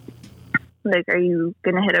 Like, are you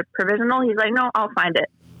going to hit a provisional? He's like, no, I'll find it.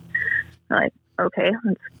 I'm like, okay,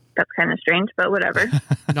 that's kind of strange, but whatever.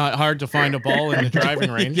 Not hard to find a ball in the driving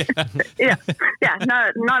range. Yeah,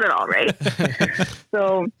 not at all, right?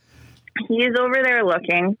 So he's over there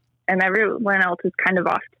looking, and everyone else is kind of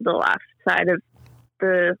off to the left side of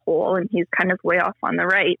the hole, and he's kind of way off on the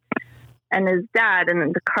right. And his dad in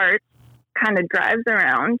the cart kind of drives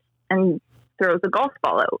around and throws a golf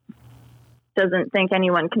ball out. Doesn't think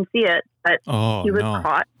anyone can see it, but he was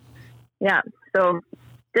caught. Yeah, so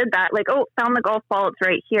did that. Like, found the golf ball. It's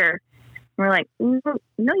right here. And we're like, no,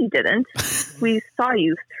 you didn't. We saw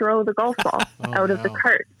you throw the golf ball out of the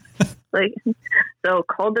cart. Like, so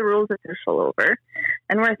called the rules official over,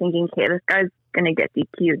 and we're thinking, okay, this guy's gonna get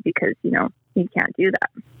DQ'd because he can't do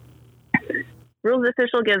that. Rules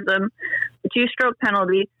official gives him a 2-stroke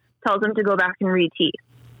penalty, tells him to go back and re-tee.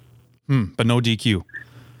 But no DQ.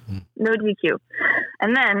 No DQ.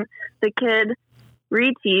 And then the kid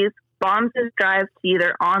re-tees, bombs his drive to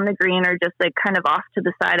either on the green or just like kind of off to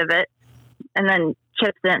the side of it, and then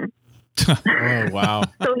chips in. Oh, wow.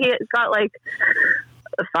 So he got like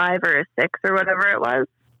a 5 or a 6 or whatever it was.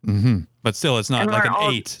 Mm-hmm. But still, it's not like an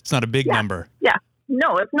 8. It's not a big number. Yeah.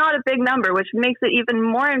 No, it's not a big number, which makes it even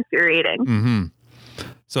more infuriating. Mm-hmm.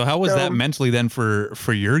 So how was that mentally then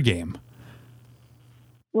for your game?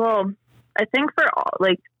 Well, I think for all,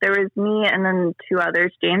 like, there was me and then 2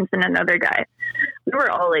 others, James and another guy. We were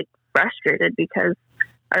all like frustrated because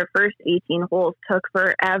our first 18 holes took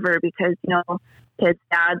forever because, kid's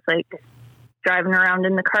dad's like driving around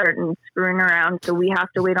in the cart and screwing around. So we have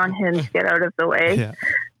to wait on him to get out of the way. Yeah.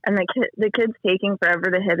 And the kid's taking forever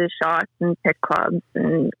to hit his shots and pick clubs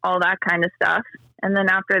and all that kind of stuff. And then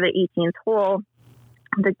after the 18th hole,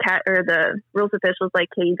 the rules official's like,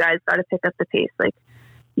 hey, you guys got to pick up the pace. Like,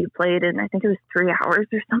 you played in, I think it was 3 hours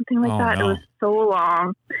or something like that. No. It was so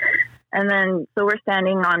long. And then, so we're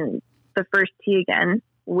standing on the first tee again,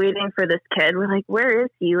 waiting for this kid. We're like, where is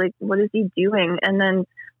he? Like, what is he doing? And then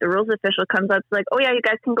the rules official comes up, like, oh yeah, you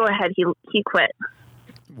guys can go ahead. He quit.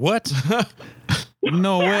 What?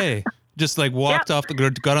 No way. Just like walked off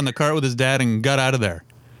got on the cart with his dad and got out of there.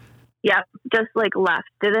 Yeah, just like left.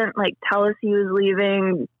 Didn't like tell us he was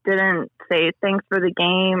leaving. Didn't say thanks for the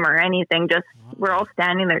game or anything. Just we're all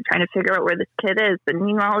standing there trying to figure out where this kid is. But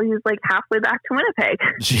meanwhile, he was like halfway back to Winnipeg.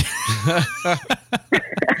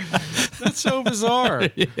 That's so bizarre.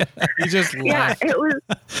 Yeah. He just left. Yeah,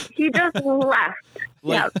 he just left.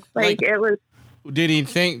 It was. Did he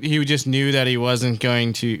think he just knew that he wasn't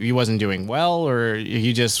doing well, or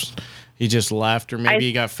he just left, or maybe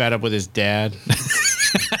he got fed up with his dad?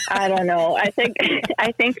 I don't know. I think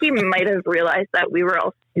he might have realized that we were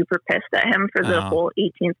all super pissed at him for the whole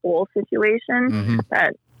 18th hole situation,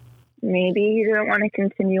 that maybe he didn't want to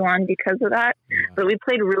continue on because of that. But we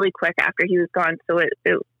played really quick after he was gone, so it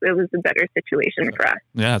was a better situation for us.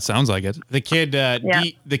 Yeah, it sounds like it. The kid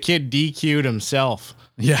DQ'd himself.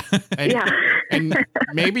 Yeah. And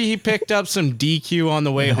maybe he picked up some DQ on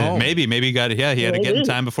the way home. Maybe he got he had to get in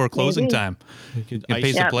time before closing time. And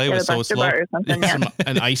pace of play was so slow.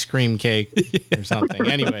 An ice cream cake or something.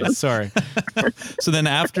 Anyways, sorry. So then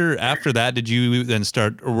after that, did you then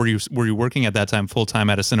start, or were you working at that time full time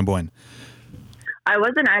at Assiniboine? I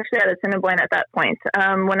wasn't actually at Assiniboine at that point.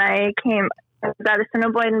 When I was at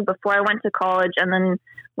Assiniboine before I went to college, and then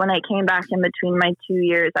when I came back in between my 2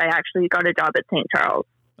 years, I actually got a job at St. Charles.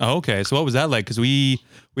 Oh, okay. So what was that like? Because we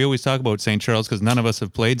always talk about St. Charles because none of us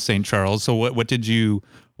have played St. Charles. So what did you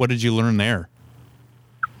learn there?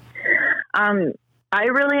 I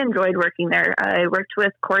really enjoyed working there. I worked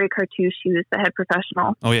with Corey Cartouche. He was the head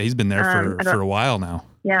professional. Oh yeah, he's been there for a while now.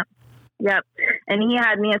 Yeah. Yep. And he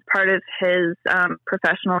had me as part of his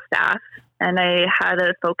professional staff. And I had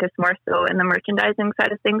to focus more so in the merchandising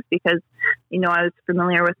side of things because, I was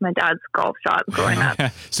familiar with my dad's golf shop growing up.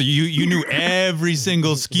 So you knew every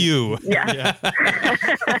single SKU. Yeah.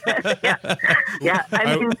 Yeah.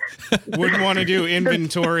 I mean, wouldn't want to do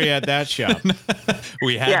inventory at that shop.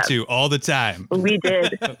 We had to all the time. We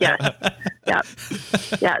did. Yeah.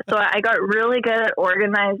 So I got really good at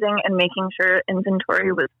organizing and making sure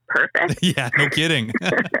inventory was perfect. Yeah, no kidding.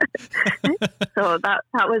 So that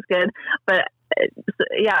was good. But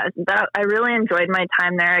I really enjoyed my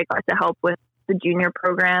time there. I got to help with the junior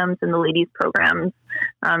programs and the ladies programs,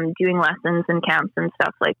 doing lessons and camps and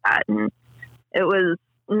stuff like that. And it was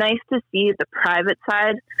nice to see the private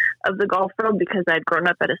side of the golf world because I'd grown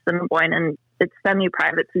up at Assiniboine and it's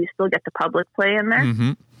semi-private, so you still get the public play in there.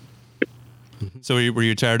 Mm-hmm. So were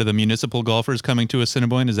you tired of the municipal golfers coming to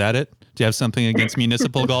Assiniboine? Is that it? Do you have something against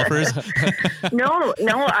municipal golfers? No,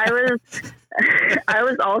 I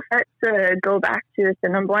was all set to go back to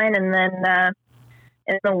Assiniboine, and then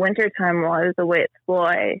in the wintertime while I was away at school,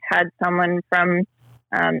 I had someone from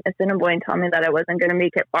Assiniboine tell me that I wasn't going to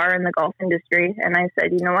make it far in the golf industry, and I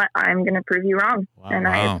said, you know what, I'm going to prove you wrong. Wow. And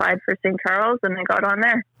I applied for St. Charles, and I got on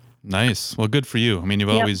there. Nice. Well, good for you. I mean,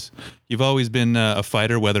 you've always been a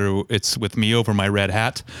fighter, whether it's with me over my red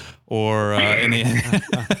hat, or in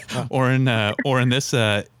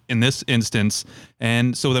this instance.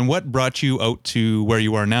 And so, then what brought you out to where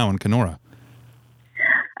you are now in Kenora?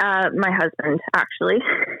 My husband, actually.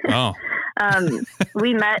 Oh.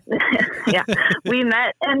 We met. We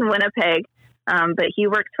met in Winnipeg, but he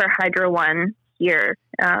works for Hydro One here,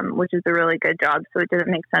 which is a really good job. So it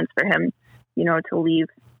didn't make sense for him, to leave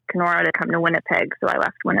Kenora to come to Winnipeg. So I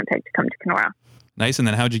left Winnipeg to come to Kenora. Nice. And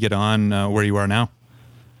then how'd you get on where you are now?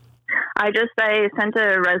 I sent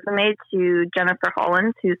a resume to Jennifer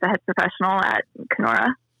Hollins, who's the head professional at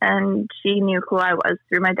Kenora, and she knew who I was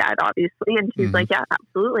through my dad, obviously. And she's like, yeah,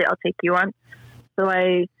 absolutely, I'll take you on. So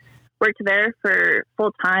I worked there for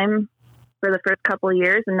full time for the first couple of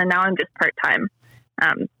years, and then now I'm just part time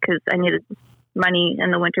because I needed money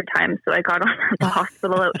in the winter time, so I got on the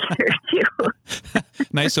hospital out here too.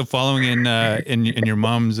 Nice. So following in your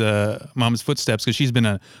mom's footsteps, because she's been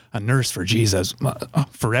a nurse for Jesus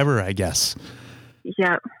forever, I guess.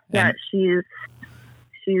 Yeah.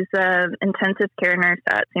 She's an intensive care nurse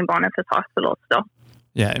at St. Boniface Hospital still.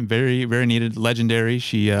 Yeah, and very, very needed, legendary.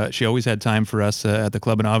 She always had time for us at the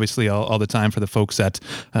club, and obviously all the time for the folks that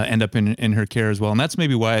end up in her care as well. And that's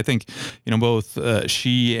maybe why I think, both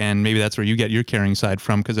she and maybe that's where you get your caring side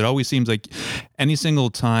from, because it always seems like any single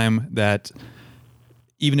time that,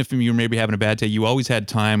 even if you were maybe having a bad day, you always had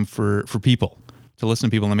time for people, to listen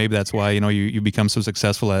to people, and maybe that's why, you become so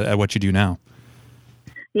successful at what you do now.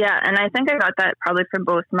 Yeah, and I think I got that probably from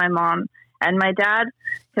both my mom and my dad,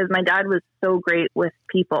 because my dad was so great with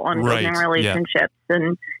people and building relationships,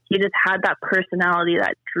 and he just had that personality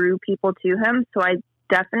that drew people to him. So I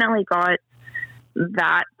definitely got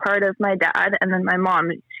that part of my dad. And then my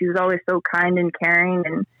mom, she was always so kind and caring,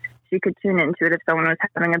 and she could tune into it if someone was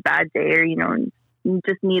having a bad day or, you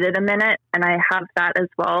just needed a minute. And I have that as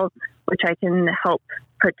well, which I can help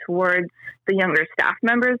put towards the younger staff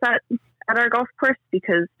members at our golf course,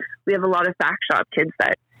 because we have a lot of back shop kids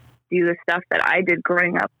that do the stuff that I did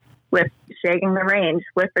growing up with shagging the range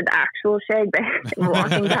with an actual shag bag and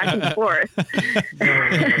walking back and forth.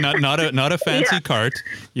 not a fancy cart.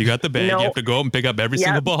 You got the bag. Nope. You have to go out and pick up every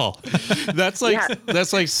single ball. That's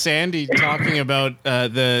like Sandy talking about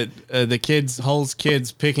the kids, Hull's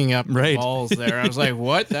kids picking up balls there. I was like,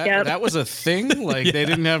 what? That was a thing? Like they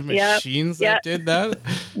didn't have machines that did that?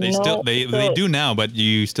 They do now, but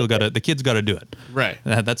you still the kids got to do it. Right.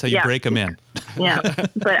 That's how you break them in. Yeah.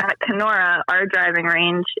 But at Kenora, our driving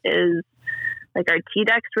range is like our tee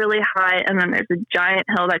deck's really high, and then there's a giant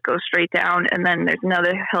hill that goes straight down, and then there's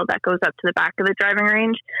another hill that goes up to the back of the driving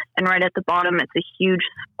range, and right at the bottom it's a huge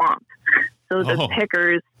swamp. So the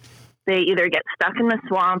pickers they either get stuck in the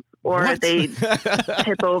swamp or What? they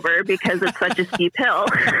tip over because it's such a steep hill.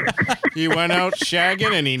 He went out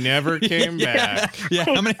shagging and he never came back. Yeah,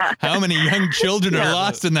 how many young children are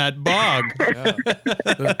lost in that bog?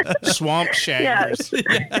 Swamp shaggers.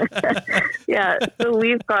 Yeah, so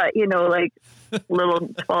we've got, like little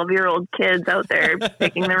 12-year-old kids out there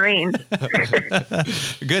picking the reins.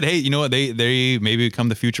 Good. Hey, you know what? They maybe become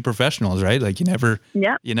the future professionals, right? Like you never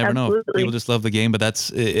know. Absolutely. People just love the game, but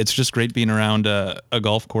it's just great being around a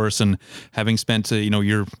golf course and having spent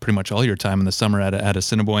you're pretty much all your time in the summer at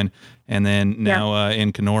Assiniboine, and then now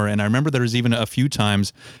in Kenora. And I remember there was even a few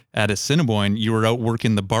times at Assiniboine you were out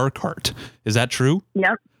working the bar cart. Is that true?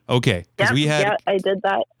 Yep. Okay. Yeah, I did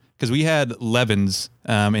that. Because we had Levins,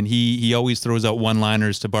 and he always throws out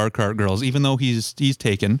one-liners to bar cart girls, even though he's a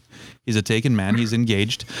taken man, he's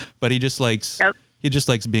engaged, but he just likes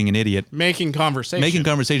being an idiot, Making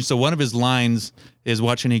conversation. So one of his lines is,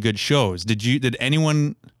 "Watch any good shows." Did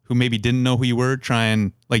anyone who maybe didn't know who you were try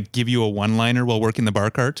and give you a one-liner while working the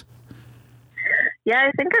bar cart? Yeah,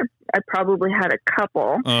 I think I probably had a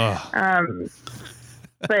couple,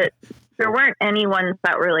 but there weren't any ones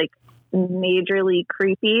that were majorly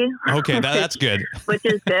creepy. Okay, that's good. Which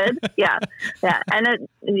is good. Yeah. And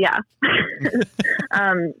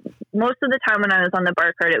most of the time when I was on the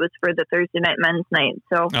bar cart, it was for the Thursday night men's night.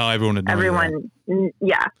 So everyone would know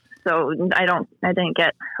yeah. So I didn't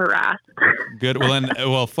get harassed. Good.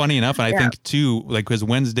 Well, funny enough, and I think too, because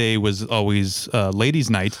Wednesday was always ladies'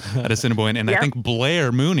 night at Assiniboine, and I think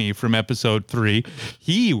Blair Mooney from episode 3,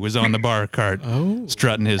 he was on the bar cart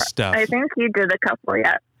strutting his stuff. I think he did a couple,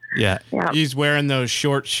 Yeah. He's wearing those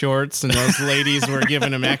short shorts, and those ladies were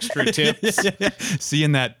giving him extra tips.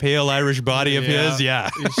 Seeing that pale Irish body of his,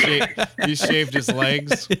 He shaved his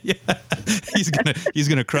legs. Yeah. He's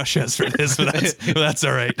gonna crush us for this, but that's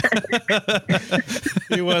all right.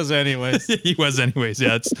 He was anyways.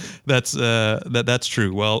 Yeah, that's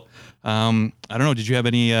true. Well, I don't know. Did you have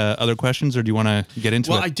any other questions, or do you want to get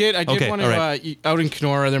into it? Well, I did Okay, want to, all right. out in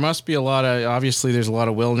Kenora, there must be obviously there's a lot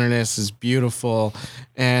of wilderness, it's beautiful.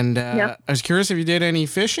 And I was curious if you did any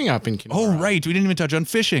fishing up in Kenora. Oh, right. We didn't even touch on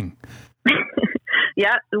fishing.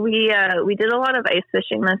 Yeah, we did a lot of ice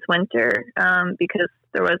fishing this winter because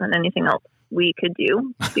there wasn't anything else we could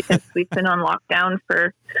do because we've been on lockdown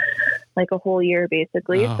for a whole year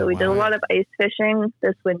basically. So we did a lot of ice fishing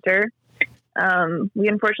this winter. We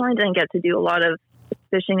unfortunately didn't get to do a lot of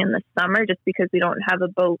fishing in the summer just because we don't have a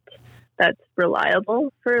boat that's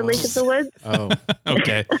reliable for Lake of the Woods. Oh,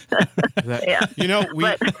 okay.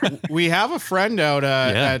 We have a friend out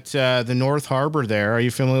at the North Harbor there. Are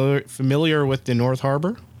you familiar with the North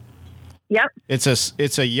Harbor? Yep.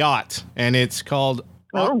 It's a yacht, and it's called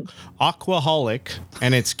Aquaholic,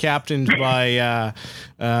 and it's captained by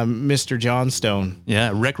Mr. Johnstone.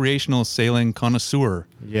 Yeah, recreational sailing connoisseur.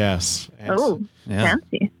 Yes.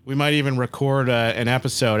 Fancy. We might even record an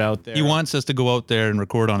episode out there. He wants us to go out there and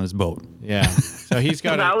record on his boat. Yeah. So he's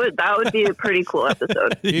got that would be a pretty cool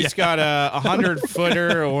episode. He's got a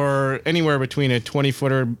 100-footer or anywhere between a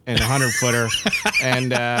 20-footer and a 100-footer,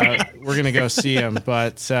 and we're gonna go see him.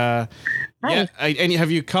 But and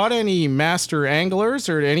have you caught any master anglers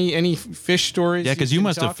or any fish stories? Yeah, because you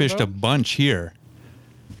must have fished a bunch here.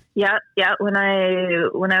 Yeah. When I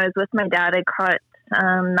was with my dad, I caught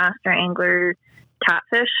master angler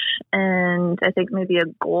catfish and I think maybe a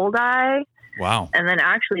goldeye. Wow. And then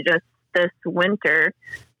actually just this winter,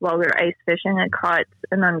 while we were ice fishing, I caught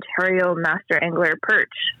an Ontario master angler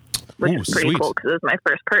perch, which is pretty cool because it was my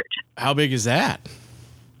first perch. How big is that?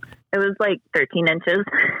 It was 13 inches.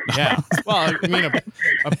 Yeah. Well, I mean,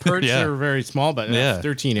 a perch are very small, but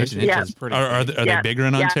 13 inches is pretty big. Are they bigger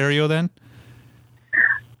in Ontario then?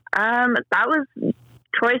 That was...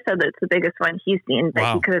 Troy said that's the biggest one he's seen,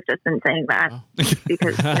 but he could have just been saying that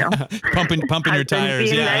because, pumping your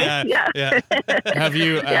tires. Yeah. Have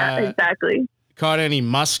you exactly caught any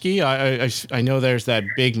muskie? I know there's that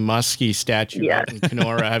big muskie statue out in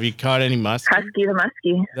Kenora. Have you caught any muskie? Husky the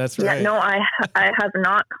muskie. That's right. Yeah, no, I have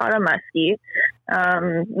not caught a muskie.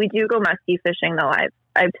 We do go muskie fishing though.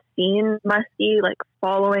 I've seen muskie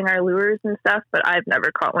following our lures and stuff, but I've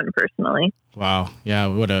never caught one personally. Wow. Yeah,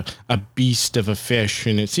 what a beast of a fish.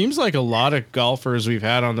 And it seems like a lot of golfers we've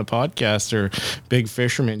had on the podcast are big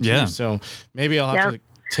fishermen too. Yeah. So maybe I'll have to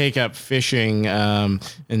take up fishing and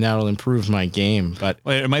that'll improve my game. But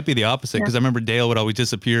it might be the opposite because I remember Dale would always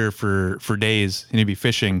disappear for days and he'd be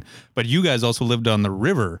fishing. But you guys also lived on the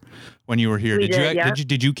river when you were here.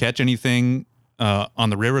 Did you catch anything on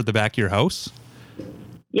the river at the back of your house?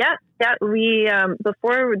 Yeah. We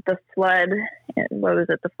before the flood, what was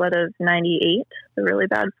it? The flood of '98, the really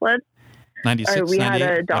bad flood. 96, we had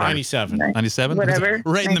 98? a dock. 97. 97? Whatever.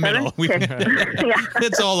 Right in the 97? middle. Yeah.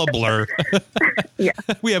 It's all a blur. Yeah.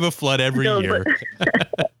 We have a flood every So, year.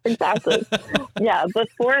 Exactly. Yeah.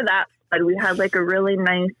 Before that flood, we had like a really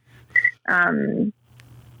nice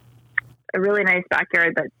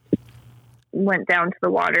backyard that went down to the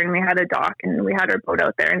water, and we had a dock, and we had our boat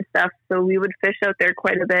out there and stuff. So we would fish out there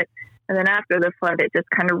quite a bit. And then after the flood, it just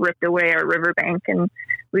kind of ripped away our riverbank, and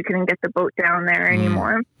we couldn't get the boat down there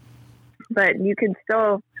anymore. But you could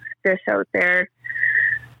still fish out there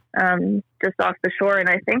just off the shore. And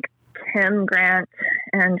I think Tim Grant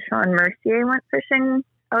and Sean Mercier went fishing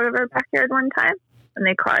out of our backyard one time, and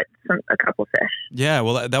they caught a couple fish. Yeah,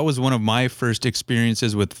 well, that was one of my first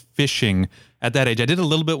experiences with fishing at that age. I did a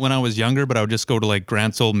little bit when I was younger, but I would just go to like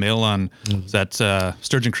Grant's Old Mill on that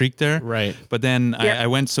Sturgeon Creek there. Right. But then I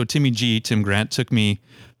went, so Tim Grant took me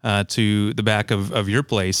to the back of your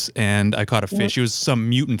place, and I caught a fish. It was some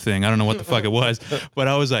mutant thing. I don't know what the fuck it was, but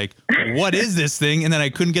I was like, what is this thing? And then I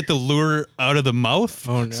couldn't get the lure out of the mouth.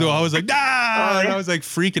 Oh, no. So I was like, and I was like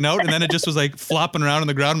freaking out. And then it just was like flopping around on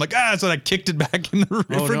the ground. I'm like, so I kicked it back in the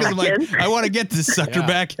river because I'm like, I want to get this sucker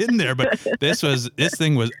back in there. But this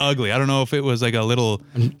thing was ugly. I don't know if it was like a little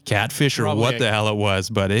catfish or what the hell it was,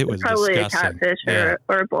 but it was probably disgusting. A catfish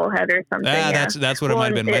or a bullhead or something. That's what it might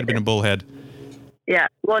have been. It might have been a bullhead. Yeah.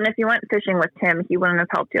 Well, and if you went fishing with Tim, he wouldn't have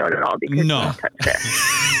helped you out at all because he touched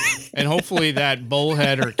it. And hopefully that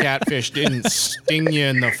bullhead or catfish didn't sting you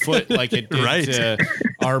in the foot like it did to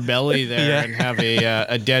our belly there and have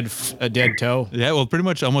a dead toe. Yeah, well, pretty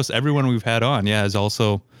much almost everyone we've had on, has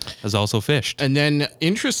also fished. And then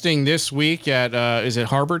interesting this week at is it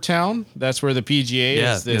Harbour Town? That's where the PGA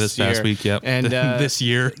is this year. Past week, yep. And this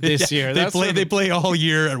year. They play all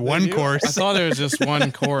year at one course. I thought there was just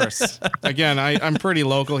one course. Again, I'm pretty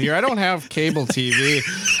local here. I don't have cable TV.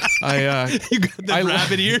 You got the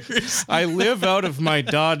rabbit ears. I live out of my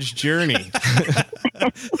Dodge Journey.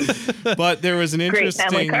 But there was an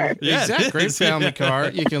interesting great family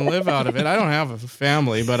car. You can live out of it. I don't have a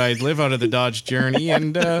family, but I live out of the Dodge Journey,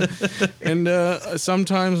 and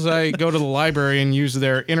sometimes I go to the library and use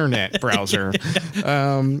their internet browser.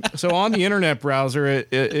 So on the internet browser,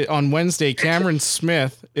 on Wednesday, Cameron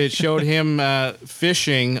Smith, it showed him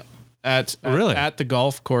fishing at the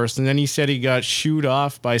golf course, and then he said he got shooed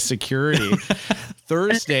off by security.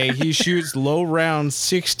 Thursday, he shoots low round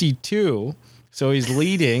 62. So he's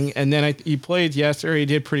leading, and then he played yesterday. He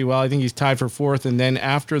did pretty well. I think he's tied for fourth. And then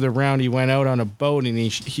after the round, he went out on a boat, and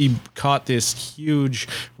he caught this huge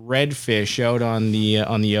redfish out on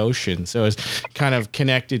the ocean. So it's kind of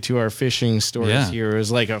connected to our fishing stories here. It was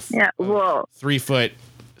like a 3 foot,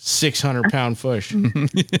 600-pound fish.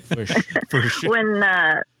 For sure. When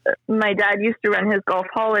my dad used to run his golf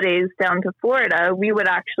holidays down to Florida, we would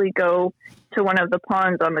actually go to one of the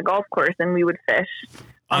ponds on the golf course, and we would fish.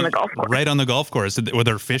 On the golf course. Right on the golf course. Were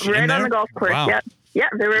there fish in there? Right on the golf course, wow. Yeah,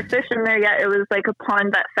 there were fish in there. Yeah, it was like a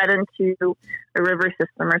pond that fed into a river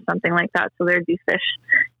system or something like that. So there'd be fish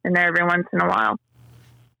in there every once in a while.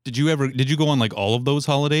 Did you go on like all of those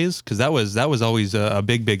holidays? Because that was always a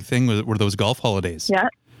big thing, were those golf holidays.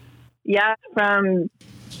 Yeah, from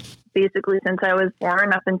basically since I was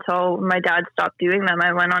born up until my dad stopped doing them,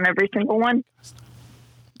 I went on every single one.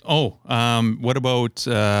 Oh, what about,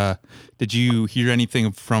 did you hear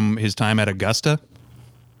anything from his time at Augusta?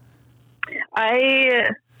 I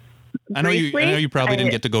know you probably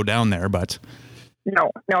didn't get to go down there, but. No,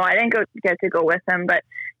 I didn't get to go with him, but,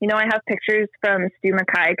 I have pictures from Stu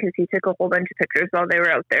Mackay because he took a whole bunch of pictures while they were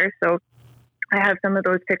out there. So I have some of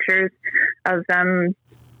those pictures of them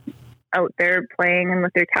out there playing and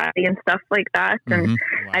with their caddy and stuff like that. And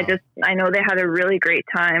I know they had a really great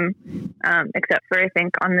time, except for I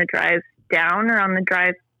think on the drive down or on the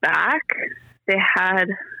drive back, they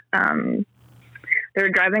were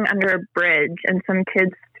driving under a bridge and some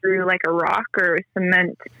kids threw like a rock or a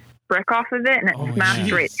cement brick off of it, and it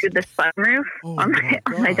smashed right through the sunroof on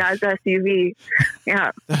my dad's SUV.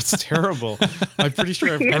 Yeah, that's terrible. I'm pretty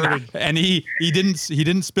sure I've heard it. And he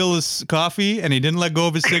didn't spill his coffee, and he didn't let go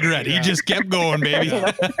of his cigarette. He just kept going, baby.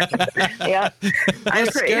 Yeah, I'm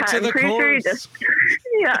pretty sure he just.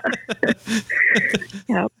 Yeah.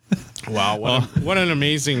 Yeah. Wow, what an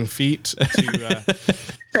amazing feat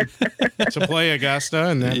to play Augusta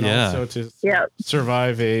and then also to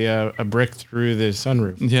survive a brick through the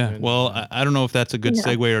sunroof. Yeah, well, I don't know if that's a good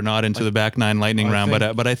segue or not into the back nine lightning round,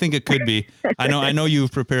 but I think it could be. I know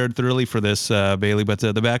you've prepared thoroughly for this, Bailey, but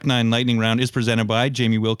the back nine lightning round is presented by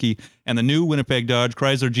Jamie Wilkie and the new Winnipeg Dodge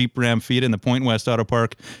Chrysler Jeep Ram Fiat in the Point West Auto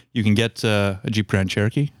Park. You can get a Jeep Grand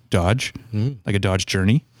Cherokee, Dodge, like a Dodge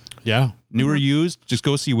Journey. Yeah. New or used, just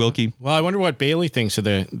go see Wilkie. Well, I wonder what Bailey thinks of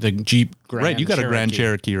the Jeep Grand Right, you got a Grand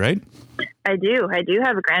Cherokee, right? I do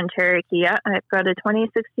have a Grand Cherokee. Yeah, I've got a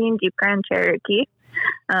 2016 Jeep Grand Cherokee.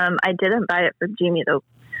 I didn't buy it for Jamie though.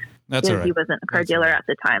 That's all right. He wasn't a car dealer at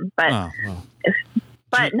the time, but well.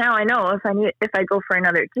 now I know if I go for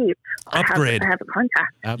another Jeep, Upgrade. I have a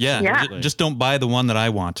contact. Yeah, Absolutely. just don't buy the one that I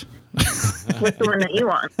want. What's the one that you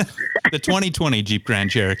want? The 2020 Jeep Grand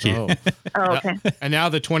Cherokee. Oh. Oh, okay. And now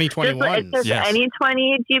the 2021. Just Yes. any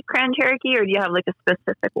 20 Jeep Grand Cherokee, or do you have like a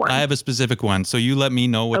specific one? I have a specific one, so you let me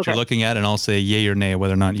know what you're Okay. looking at, and I'll say yay or nay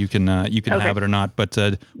whether or not you can have it or not. But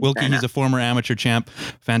Wilkie, he's a former amateur champ,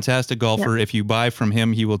 fantastic golfer. If you buy from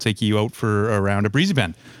him, he will take you out for a round of Breezy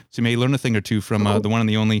Bend. So you may learn a thing or two from the one and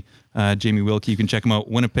the only Jamie Wilkie. You can check him out,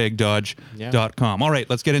 winnipegdodge.com. All right,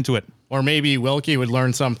 let's get into it. Or maybe Wilkie would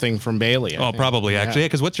learn something from Bailey. I Oh, think. probably, actually.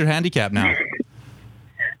 Because what's your handicap now?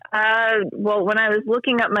 Well, when I was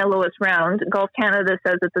looking up my lowest round, Golf Canada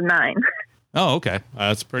says it's a 9. Oh, okay.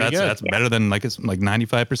 That's pretty good. That's better than it's like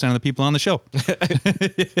 95% of the people on the show.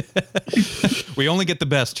 We only get the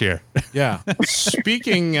best here. Yeah.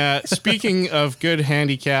 Speaking of good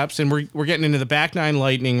handicaps, and we're getting into the back nine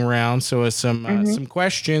lightning round. So some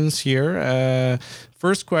questions here.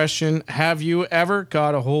 First question: have you ever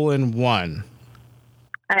got a hole in one?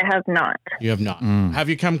 I have not. You have not. Have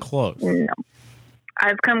you come close? No.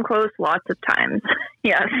 I've come close lots of times.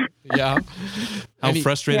 Yes. Yeah. How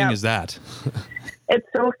frustrating is that? It's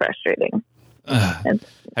so frustrating. Have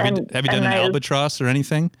you done an albatross or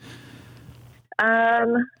anything?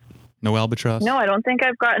 No albatross? No, I don't think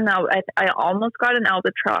I've gotten out. I almost got an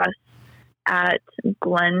albatross at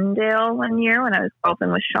Glendale one year when I was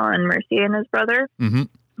golfing with Sean Mercier and his brother. Mm-hmm.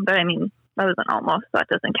 But I mean, that was an almost, so that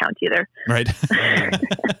doesn't count either. Right.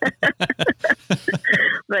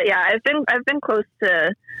 But yeah, I've been close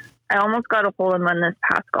to. I almost got a hole in one this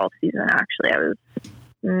past golf season. Actually, I was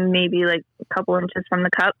maybe like a couple inches from the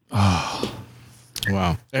cup. Oh,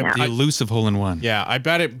 Wow. Yeah. the elusive hole in one. Yeah, I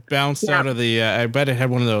bet it bounced out of the. I bet it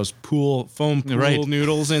had one of those foam pool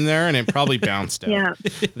noodles in there, and it probably bounced out. Yeah.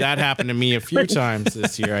 That happened to me a few times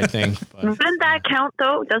this year, I think. But Doesn't that count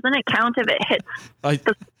though? Doesn't it count if it hits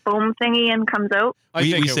the foam thingy and comes out? I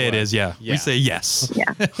We think say it was. is, yeah. We say yes.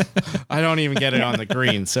 Yeah. I don't even get it on the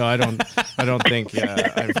green, so I don't think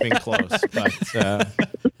I've been close. But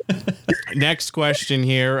next question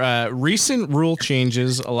here: recent rule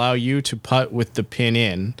changes allow you to putt with the pin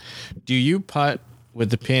in. Do you putt with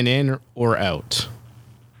the pin in or out?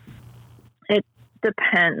 It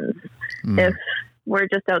depends. If we're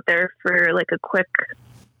just out there for like a quick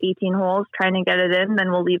 18 holes trying to get it in,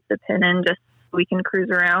 then we'll leave the pin in just so we can cruise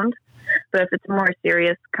around. But if it's a more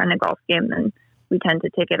serious kind of golf game, then we tend to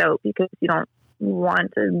take it out because you don't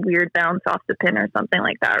want a weird bounce off the pin or something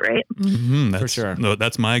like that, right? Mm-hmm, For sure. No,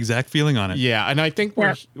 that's my exact feeling on it. Yeah, and I think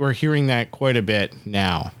we're hearing that quite a bit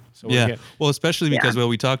now. So Yeah. Well, especially because,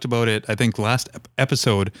 we talked about it, I think, last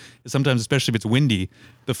episode. Sometimes, especially if it's windy,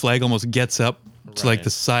 the flag almost gets up to like the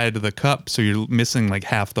side of the cup. So you're missing like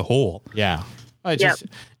half the hole. Yeah. It just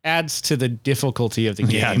adds to the difficulty of the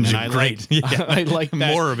game. Yeah, and I great. Like, Yeah. I like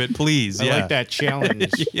that. More of it, please. I like that challenge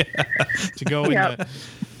to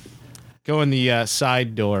go in the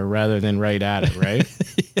side door rather than right at it, right?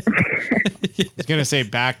 I was going to say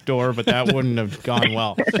back door, but that wouldn't have gone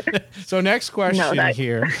well. So next question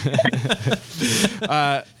here.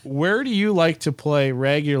 Where do you like to play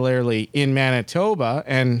regularly in Manitoba?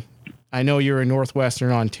 And I know you're in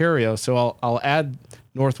Northwestern Ontario, so I'll add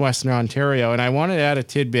Northwestern Ontario. And I wanted to add a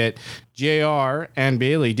tidbit. JR and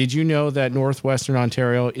Bailey, did you know that Northwestern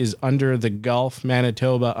Ontario is under the Golf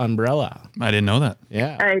Manitoba umbrella? I didn't know that.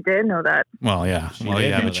 Yeah. I did know that. Well, yeah. Well, did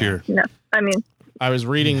yeah, know but that. you're. No, I mean, I was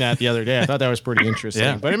reading that the other day. I thought that was pretty interesting.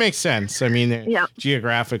 Yeah. But it makes sense. I mean,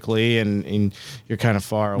 geographically, and you're kind of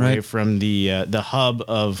far away from the hub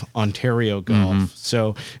of Ontario golf. Mm-hmm.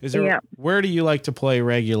 So, where do you like to play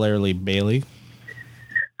regularly, Bailey?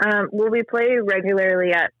 well, we play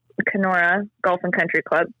regularly at Kenora Golf and Country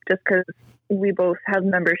Club just because we both have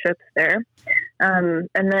memberships there. And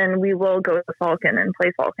then we will go to Falcon and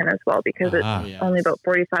play Falcon as well because it's only about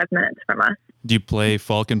 45 minutes from us. Do you play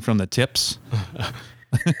Falcon from the tips?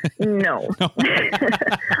 No.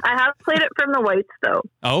 I have played it from the whites though.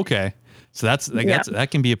 Oh, okay. So that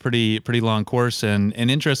can be a pretty long course. And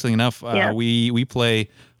interestingly enough, we play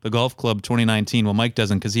the Golf Club 2019. Well, Mike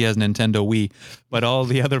doesn't because he has Nintendo Wii, but all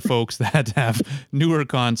the other folks that have newer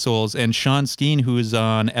consoles, and Sean Steen, who is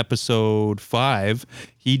on episode 5,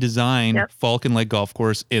 he designed Falcon Lake Golf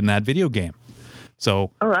Course in that video game.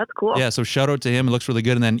 So Oh, that's cool. yeah, so shout out to him. It looks really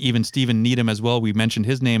good. And then even Stephen Needham as well. We mentioned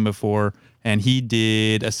his name before, and he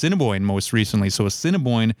did Assiniboine most recently. So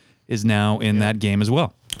Assiniboine is now in that game as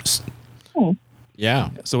well. Yeah.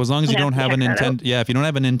 So as long as you Yeah, don't have a check that out. Nintendo, if you don't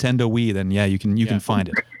have a Nintendo Wii, then you can find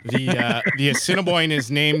it. The Assiniboine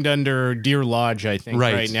is named under Deer Lodge, I think,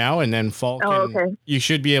 Right. right now, and then Falcon. Oh, okay. You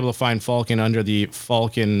should be able to find Falcon under the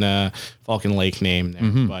Falcon Lake name there.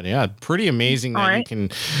 Mm-hmm. But yeah, pretty amazing that you Alright. can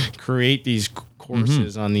create these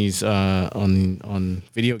courses on these on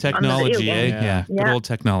video games. Technology, game. Yeah. Good Yeah. old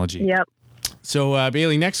technology. Yep. So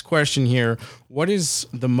Bailey, next question here: what is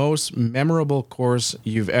the most memorable course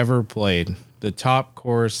you've ever played? The top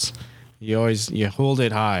course, you hold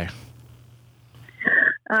it high.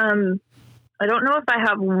 I don't know if I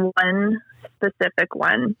have one specific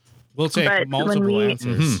one. We'll take But multiple when we-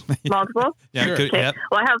 answers. Multiple? Yeah, Sure. good, Okay. yeah.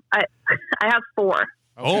 Well, I have 4.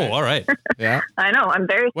 Oh, all right. Yeah. I know. I'm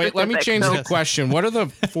very Wait, specific. let me change so- the question. What are the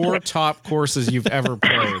 4 top courses you've ever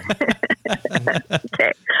played?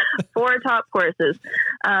 Okay. 4 top courses.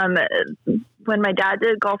 When my dad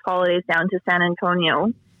did golf holidays down to San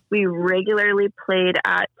Antonio, we regularly played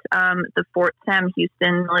at the Fort Sam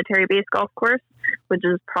Houston military base golf course, which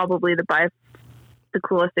is probably the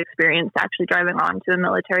coolest experience, actually driving onto a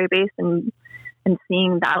military base and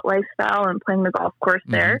seeing that lifestyle and playing the golf course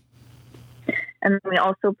there. And then we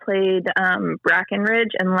also played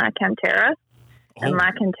Brackenridge and La Cantera. And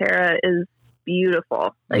La Cantera is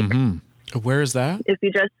beautiful. Like, Where is that? if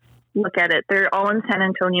you just look at it, they're all in San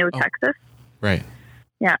Antonio, Texas. Right.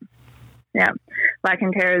 Yeah. La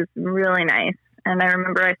Cantera is really nice. And I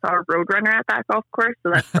remember I saw a Roadrunner at that golf course,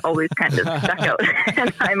 so that's always kind of stuck out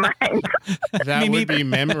in my mind. That would be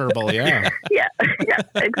memorable, yeah. yeah,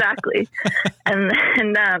 exactly. And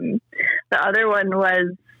then the other one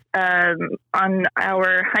was on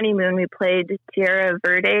our honeymoon, we played Tierra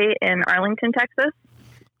Verde in Arlington, Texas.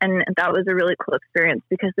 And that was a really cool experience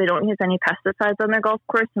because they don't use any pesticides on their golf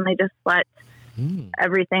course, and they just let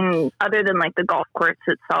everything other than like the golf course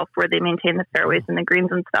itself where they maintain the fairways and the greens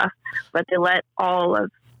and stuff, but they let all of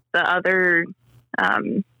the other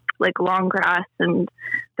like long grass and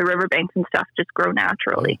the riverbanks and stuff just grow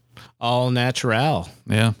naturally. All natural.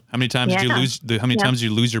 Yeah. How many times did you Yeah. lose? How many times did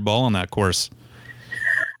you lose your ball on that course?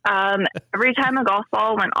 Every time a golf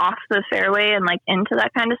ball went off the fairway and like into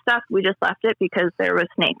that kind of stuff, we just left it because there was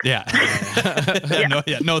snakes. Yeah.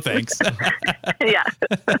 No thanks. yeah.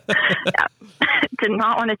 Did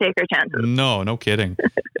not want to take our chances. No kidding.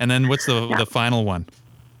 And then what's the final one?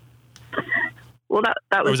 Well,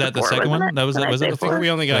 that was, Or was that the 4, second wasn't one? it? That was Did it. I Was say it I the think 4? we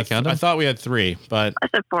only Did I got. count them? I thought we had 3, but I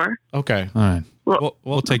said 4. okay. All right.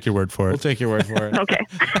 We'll Take your word for We'll it. take your word for it. Okay.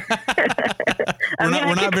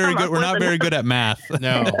 We're not very good. We're not very good at math.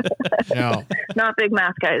 No. Not big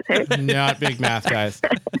math guys, hey? Not big math guys.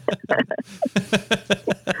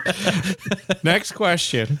 Next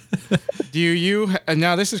question. Do you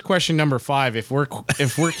now this is question number 5 if we're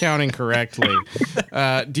counting correctly.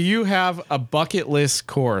 Do you have a bucket list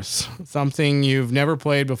course? Something you've never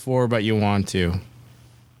played before but you want to?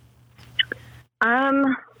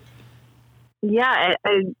 Yeah,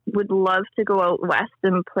 I would love to go out west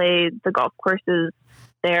and play the golf courses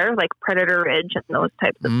there, like Predator Ridge and those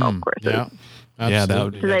types of golf courses. Yeah. Yeah, that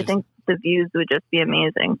would absolutely. Because I think the views would just be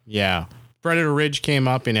amazing. Yeah. Predator Ridge came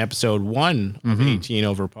up in episode 1 of 18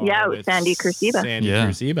 Over Par. Yeah, with Sandy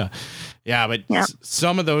Kursiba. Yeah, but Yeah.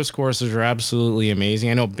 some of those courses are absolutely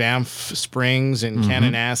amazing. I know Banff Springs and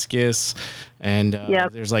Kananaskis, and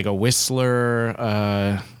there's like a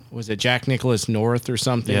Whistler. Was it Jack Nicholas North or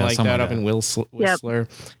something like something that like up in Whistler?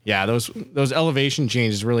 Yeah, those elevation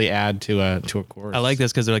changes really add to a course. I like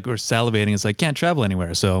this because they're like we're salivating. It's like can't travel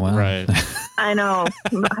anywhere. So well. Right. I know,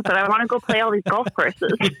 but I want to go play all these golf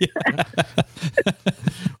courses.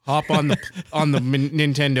 Hop on the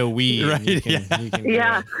Nintendo Wii. Right, And you can do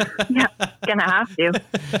Yeah, yeah, gonna have to.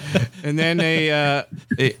 And then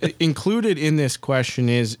included in this question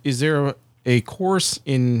is there a course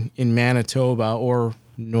in Manitoba or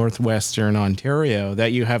Northwestern Ontario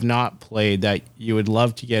that you have not played that you would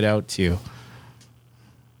love to get out to?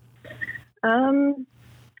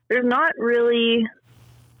 There's not really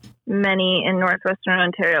many in Northwestern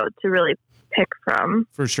Ontario to really pick from.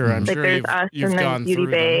 For sure. I'm Like sure there's us you've and then gone Beauty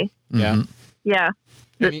through Bay. them. Yeah.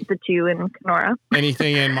 Yeah, the 2 in Kenora.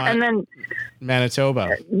 Anything in And then Manitoba?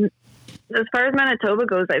 as far as Manitoba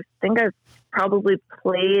goes, I think I've probably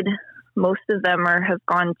played most of them or have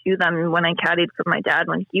gone to them when I caddied for my dad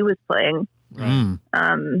when he was playing.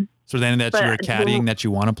 So then that But you're caddying that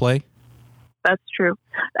you want to play? That's true.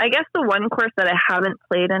 I guess the one course that I haven't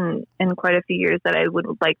played in quite a few years that I would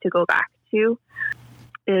like to go back to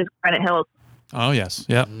is Granite Hills. Oh, yes.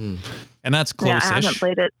 Yeah. And that's Yeah, close-ish. I haven't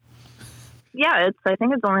played it. Yeah, I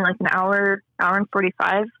think it's only like an hour and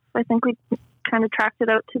 45. I think we kind of tracked it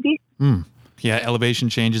out to be. Yeah, elevation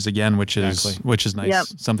changes again, which is nice. Yep.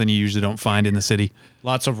 Something you usually don't find in the city.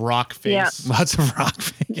 Lots of rock face. Yeah. Lots of rock.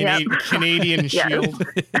 Yep. Canadian Yeah. shield.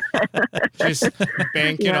 Just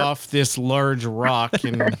bank it Yep. off this large rock,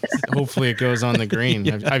 and hopefully it goes on the green.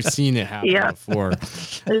 I've seen it happen Yeah. before.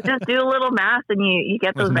 Just do a little math and you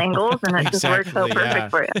get those angles and it just works out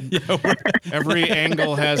Exactly, perfect yeah. for you. Every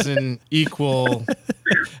angle has an equal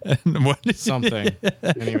What- something.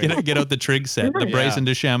 Anyway. Get out the trig set, the Yeah. Bryson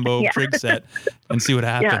DeChambeau Yeah. trig set, and see what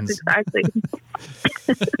Yeah, happens. exactly.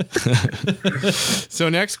 So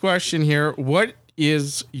next question here. What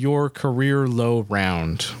is your career low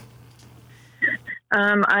round?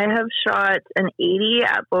 I have shot an 80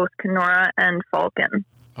 at both Kenora and Falcon.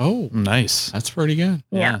 Oh, Nice. that's pretty good.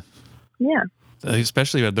 Yeah.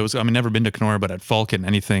 Especially at those. I mean, never been to Kenora, but at Falcon,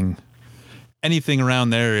 anything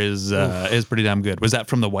around there is pretty damn good. Was that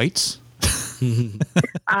from the Whites?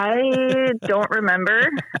 I don't remember.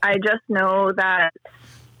 I just know that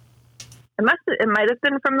it might have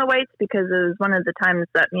been from the Whites because it was one of the times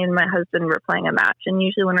that me and my husband were playing a match. And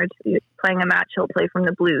usually when we're playing a match, he'll play from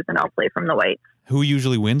the Blues and I'll play from the Whites. Who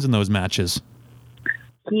usually wins in those matches?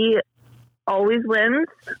 He always wins,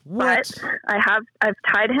 What? but I've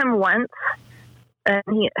tied him once, and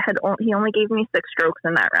he only gave me 6 strokes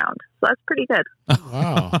in that round, so that's pretty good.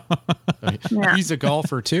 Wow. Yeah. He's a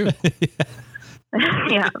golfer too.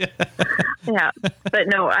 yeah, but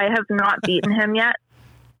no, I have not beaten him yet,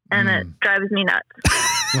 and it drives me nuts.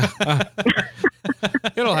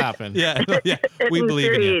 It'll happen. Yeah, yeah. It We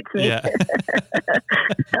believe in you. infuriates me. Yeah.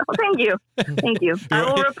 Oh, thank you. I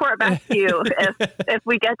will report back to you if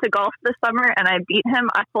we get to golf this summer and I beat him.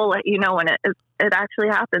 I will let you know when it actually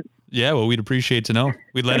happens. Yeah, well, we'd appreciate to know.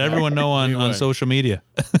 We'd let everyone know on would. social media.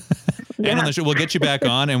 And on the show, we'll get you back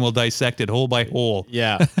on and we'll dissect it hole by hole.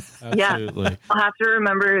 Yeah. Absolutely. I'll have to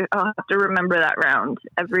remember that round.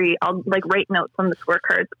 I'll like write notes on the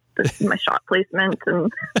scorecards, my shot placement,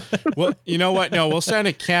 and Well, you know what? No, we'll send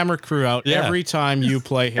a camera crew out Yeah. every time you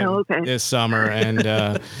play him okay. this summer, and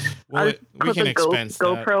I'll we just put can the expense that.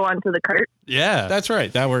 GoPro onto the cart. Yeah. That's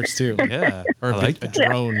right. That works too. yeah. Or I like a that.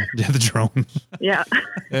 drone. Yeah, the drone. Yeah.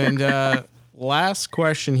 And last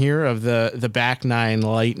question here of the back nine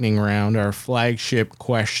lightning round, our flagship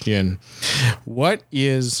question. What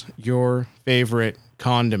is your favorite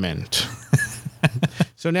condiment?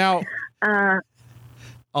 So now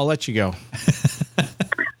I'll let you go.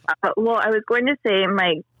 Well, I was going to say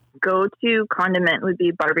my go-to condiment would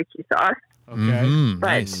be barbecue sauce, Okay. Mhm, but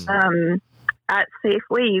nice. at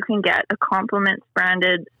Safeway you can get a Compliments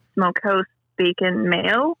branded smokehouse bacon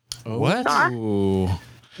mayo. What? Ooh.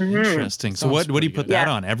 Mhm. Interesting. So Sounds what do you pretty put good. that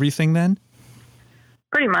Yeah. on? Everything then?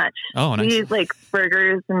 Pretty much. Oh, nice. We use like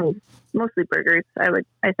burgers and mostly burgers.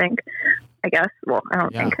 I think. I guess. Well, I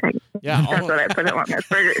don't Yeah. think. Yeah. That's what I put it on as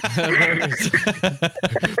burgers.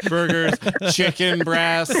 Burgers, chicken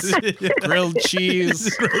breasts, grilled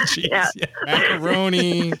cheese, Yeah.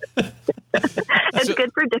 macaroni. It's So-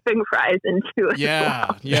 good for dipping fries into it. Yeah,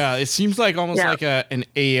 yeah. It seems like almost Yeah. like an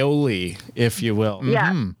aioli, if you will.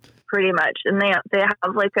 Yeah. Mhm. Pretty much, and they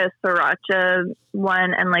have like a sriracha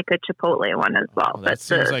one and like a chipotle one as well. Oh, that but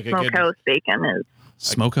seems the like a good- smokehouse bacon is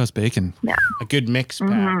Smokehouse bacon. A good mix pack.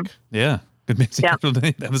 Mhm. Yeah. Good mix. Yeah.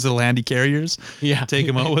 That was the Landy Carriers. Yeah. Take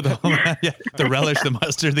them out with all that. Yeah. The relish, the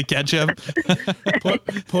mustard, the ketchup.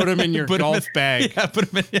 Put them in your Put 'em golf in- bag. Yeah,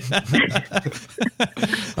 put them in.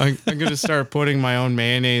 I'm going to start putting my own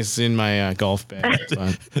mayonnaise in my golf bag. So,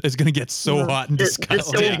 It's going to get so hot and just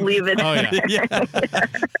disgusting. don't leave it. oh, yeah. Yeah.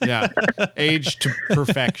 Yeah. Aged to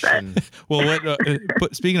perfection. Well,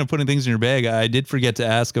 speaking of putting things in your bag, I did forget to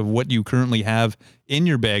ask of what you currently have in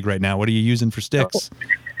your bag right now. What are you using for sticks?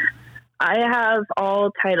 I have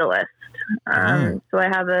all Titleist. So I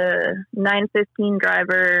have a 915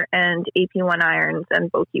 driver and AP1 irons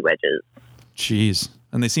and Bokeh wedges. Jeez.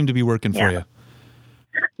 And they seem to be working for Yeah. you.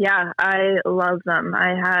 Yeah, I love them. I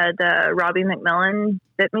had Robbie McMillan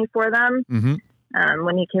fit me for them Mm-hmm.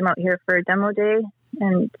 when he came out here for demo day,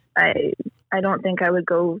 and I don't think I would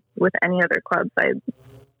go with any other clubs.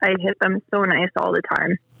 I hit them so nice all the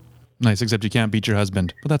time. Nice, except you can't beat your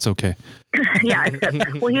husband, but that's okay. Yeah,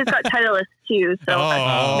 except, well, he's got Titleist too, so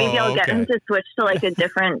maybe I'll get him to switch to like a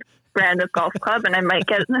different brand of golf club, and I might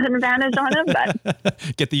get an advantage on him.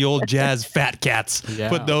 But Get the old Jazz Fat Cats. Yeah.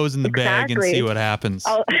 Put those in the bag and Exactly. see what happens.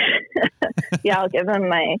 I'll give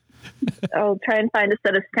him I'll try and find a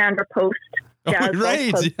set of Sandra Post jazz golf right.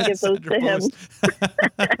 clubs to give those to him.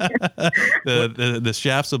 The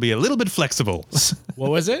shafts will be a little bit flexible.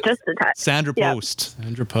 What was it? Just a touch. Sandra Yeah. Post.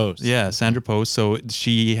 Sandra Post. Yeah, Sandra Post. So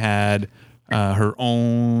she had her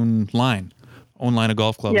own line of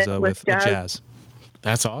golf clubs Yeah, with with Jazz.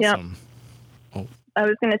 That's awesome. I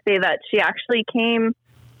was going to say that she actually came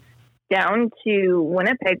down to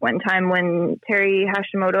Winnipeg one time when Terry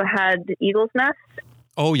Hashimoto had Eagle's Nest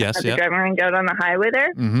Oh, yes, at the yeah. driving range out on the highway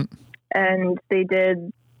there. Mm-hmm. And they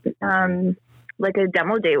did like a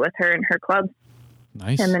demo day with her and her club,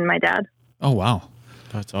 Nice. him and my dad. Oh, wow.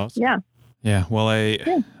 That's awesome. Yeah. Yeah, well,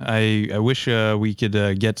 I wish we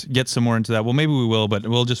could get some more into that. Well, maybe we will, but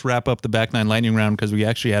we'll just wrap up the back nine lightning round because we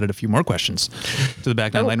actually added a few more questions to the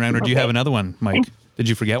back nine lightning round. Or do you okay. have another one, Mike? Did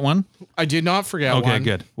you forget one? I did not forget one. Okay,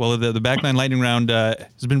 good. Well, the back nine lightning round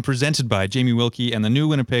has been presented by Jamie Wilkie and the new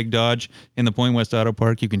Winnipeg Dodge in the Point West Auto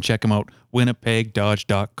Park. You can check them out,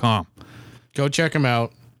 winnipegdodge.com. Go check them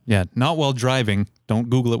out. Yeah, not while driving. Don't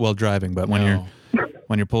Google it while driving, but when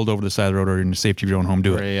you're pulled over the side of the road or in the safety of your own home,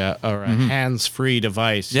 do it. Or a hands-free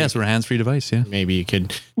device. Yes, we're a hands-free device, yeah. Maybe you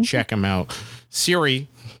could check them out. Siri,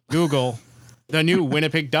 Google, the new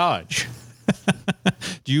Winnipeg Dodge.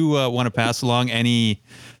 Do you want to pass along any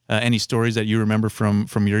stories that you remember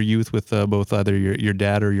from your youth with both either your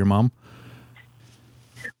dad or your mom?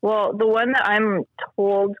 Well, the one that I'm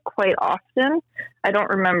told quite often, I don't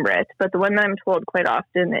remember it, but the one that I'm told quite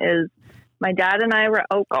often is my dad and I were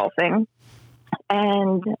out golfing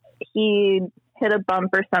and he hit a bump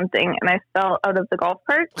or something and I fell out of the golf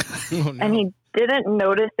cart Oh, no. and he didn't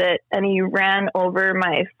notice it and he ran over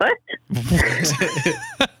my foot.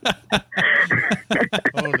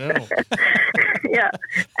 Oh, no. Yeah.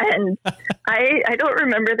 And I don't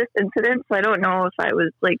remember this incident, so I don't know if I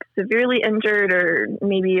was like severely injured or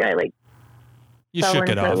maybe I like You fell shook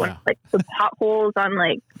it into off. one of, like the potholes on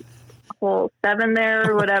like hole 7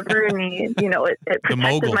 there or whatever, and it protected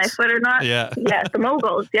my moguls. foot or not. Yeah. Yeah, the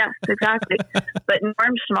moguls. Yes, exactly. But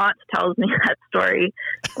Norm Schmotz tells me that story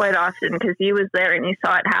quite often because he was there and he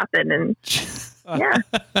saw it happen. And yeah,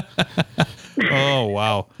 Oh,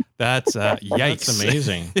 wow. That's yikes. That's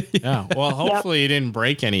amazing. Yeah. Well, hopefully you didn't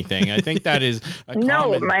break anything. I think that is a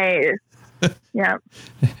no, common... yeah,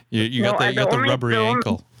 You got the only- rubbery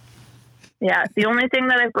ankle. yeah. The only thing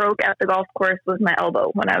that I broke at the golf course was my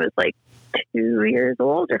elbow when I was like 2 years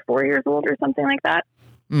old or 4 years old or something like that.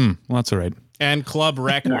 Well, that's all right. And club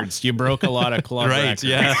records. You broke a lot of club records.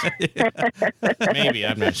 Yeah. Maybe.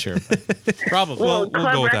 I'm not sure. Probably. Well, we'll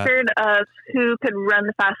club go with that. record of who could run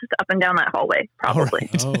the fastest up and down that hallway, probably.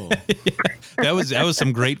 Oh. that was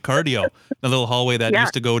some great cardio. The little hallway that Yeah.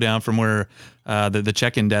 used to go down from where the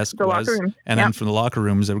check-in desk The was, locker room. and then from the locker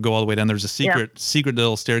rooms it would go all the way down. There's a secret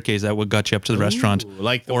little staircase that would got you up to the restaurant Ooh,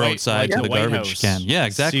 like the or White- outside like to the White garbage House. can. Yeah,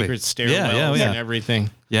 exactly. Secret stairwells yeah. and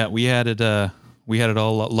everything. Yeah, we had it. We had it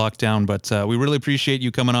all locked down, but we really appreciate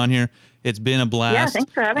you coming on here. It's been a blast. Yeah,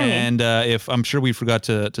 thanks for having me. And if I'm sure we forgot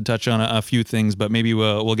to touch on a few things, but maybe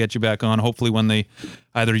we'll get you back on. Hopefully, when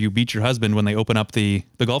either you beat your husband when they open up the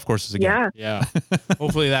golf courses again. Yeah. Yeah.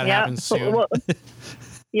 Hopefully that happens soon. Well,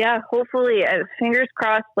 yeah, hopefully. Fingers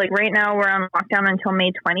crossed. Like right now, we're on lockdown until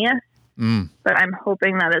May 20th, but I'm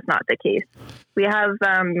hoping that is not the case. We have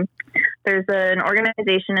there's an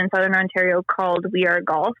organization in Southern Ontario called We Are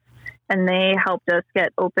Golf, and they helped us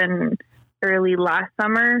get open early last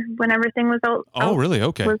summer when everything was out. Oh, really?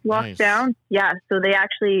 Okay. Was locked Nice. down. Yeah, so they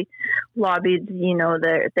actually lobbied,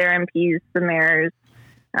 their MPs, the mayors,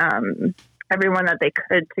 everyone that they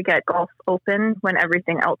could to get golf open when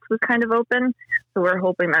everything else was kind of open. So we're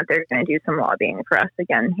hoping that they're going to do some lobbying for us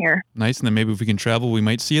again here. Nice. And then maybe if we can travel, we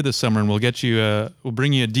might see you this summer, and we'll get you. We'll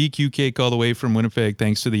bring you a DQ cake all the way from Winnipeg,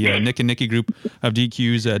 thanks to the Nick and Nikki group of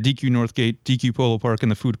DQs: DQ Northgate, DQ Polo Park in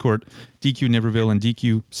the food court, DQ Niverville, and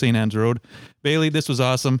DQ St. Anne's Road. Bailey, this was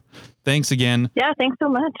awesome. Thanks again. Yeah, thanks so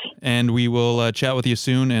much. And we will chat with you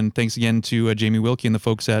soon. And thanks again to Jamie Wilkie and the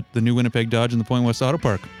folks at the new Winnipeg Dodge and the Point West Auto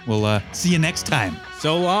Park. We'll see you next time.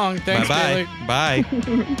 So long. Thanks, Bye-bye.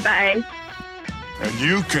 Bailey. Bye. Bye. And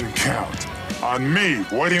you can count on me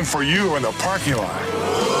waiting for you in the parking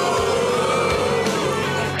lot.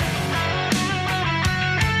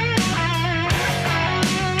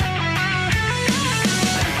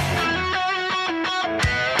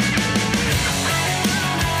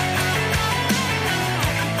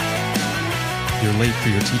 You're late for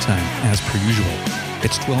your tea time, as per usual.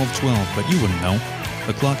 It's 12:12, but you wouldn't know.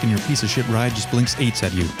 The clock in your piece of shit ride just blinks 8s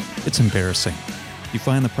at you. It's embarrassing. You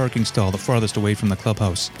find the parking stall the farthest away from the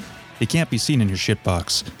clubhouse. You can't be seen in your shit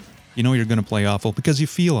box. You know you're going to play awful because you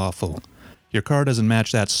feel awful. Your car doesn't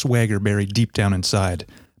match that swagger buried deep down inside.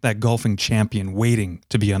 That golfing champion waiting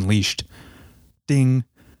to be unleashed. ding.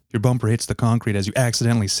 Your bumper hits the concrete as you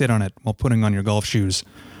accidentally sit on it while putting on your golf shoes.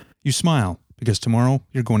 You smile because tomorrow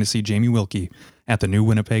you're going to see Jamie Wilkie at the new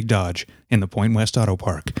Winnipeg Dodge in the Point West Auto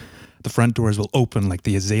Park. The front doors will open like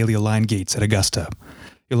the azalea line gates at Augusta.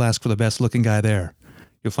 You'll ask for the best looking guy there.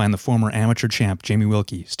 You'll find the former amateur champ Jamie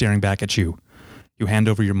Wilkie staring back at you. You hand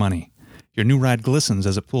over your money. Your new ride glistens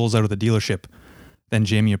as it pulls out of the dealership. Then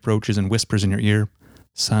Jamie approaches and whispers in your ear,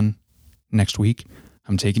 "Son, next week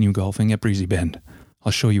I'm taking you golfing at Breezy Bend.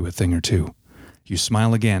 I'll show you a thing or two." You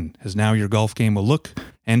smile again, as now your golf game will look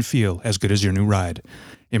and feel as good as your new ride.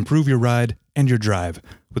 Improve your ride and your drive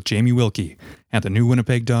with Jamie Wilkie at the new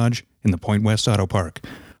Winnipeg Dodge in the Point West Auto Park.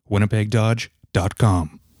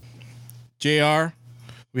 WinnipegDodge.com. JR,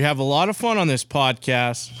 we have a lot of fun on this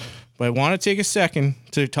podcast, but I want to take a second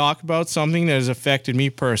to talk about something that has affected me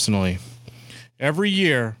personally. Every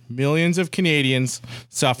year, millions of Canadians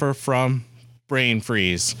suffer from brain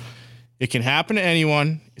freeze. It can happen to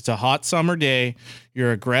anyone. It's a hot summer day.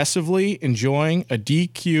 You're aggressively enjoying a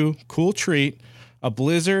DQ cool treat, a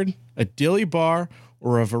blizzard, a dilly bar,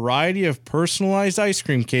 or a variety of personalized ice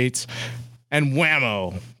cream cakes, and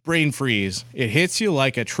whammo, brain freeze. It hits you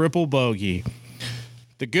like a triple bogey.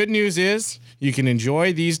 The good news is you can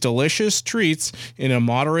enjoy these delicious treats in a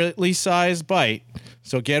moderately sized bite.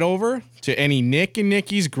 So get over to any Nick and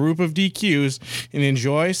Nikki's group of DQs and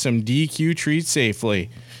enjoy some DQ treats safely.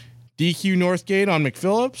 DQ Northgate on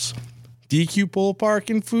McPhillips, DQ Polo Park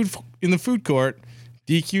in the food court,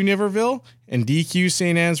 DQ Niverville, and DQ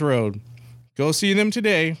St. Anne's Road. Go see them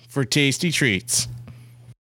today for tasty treats.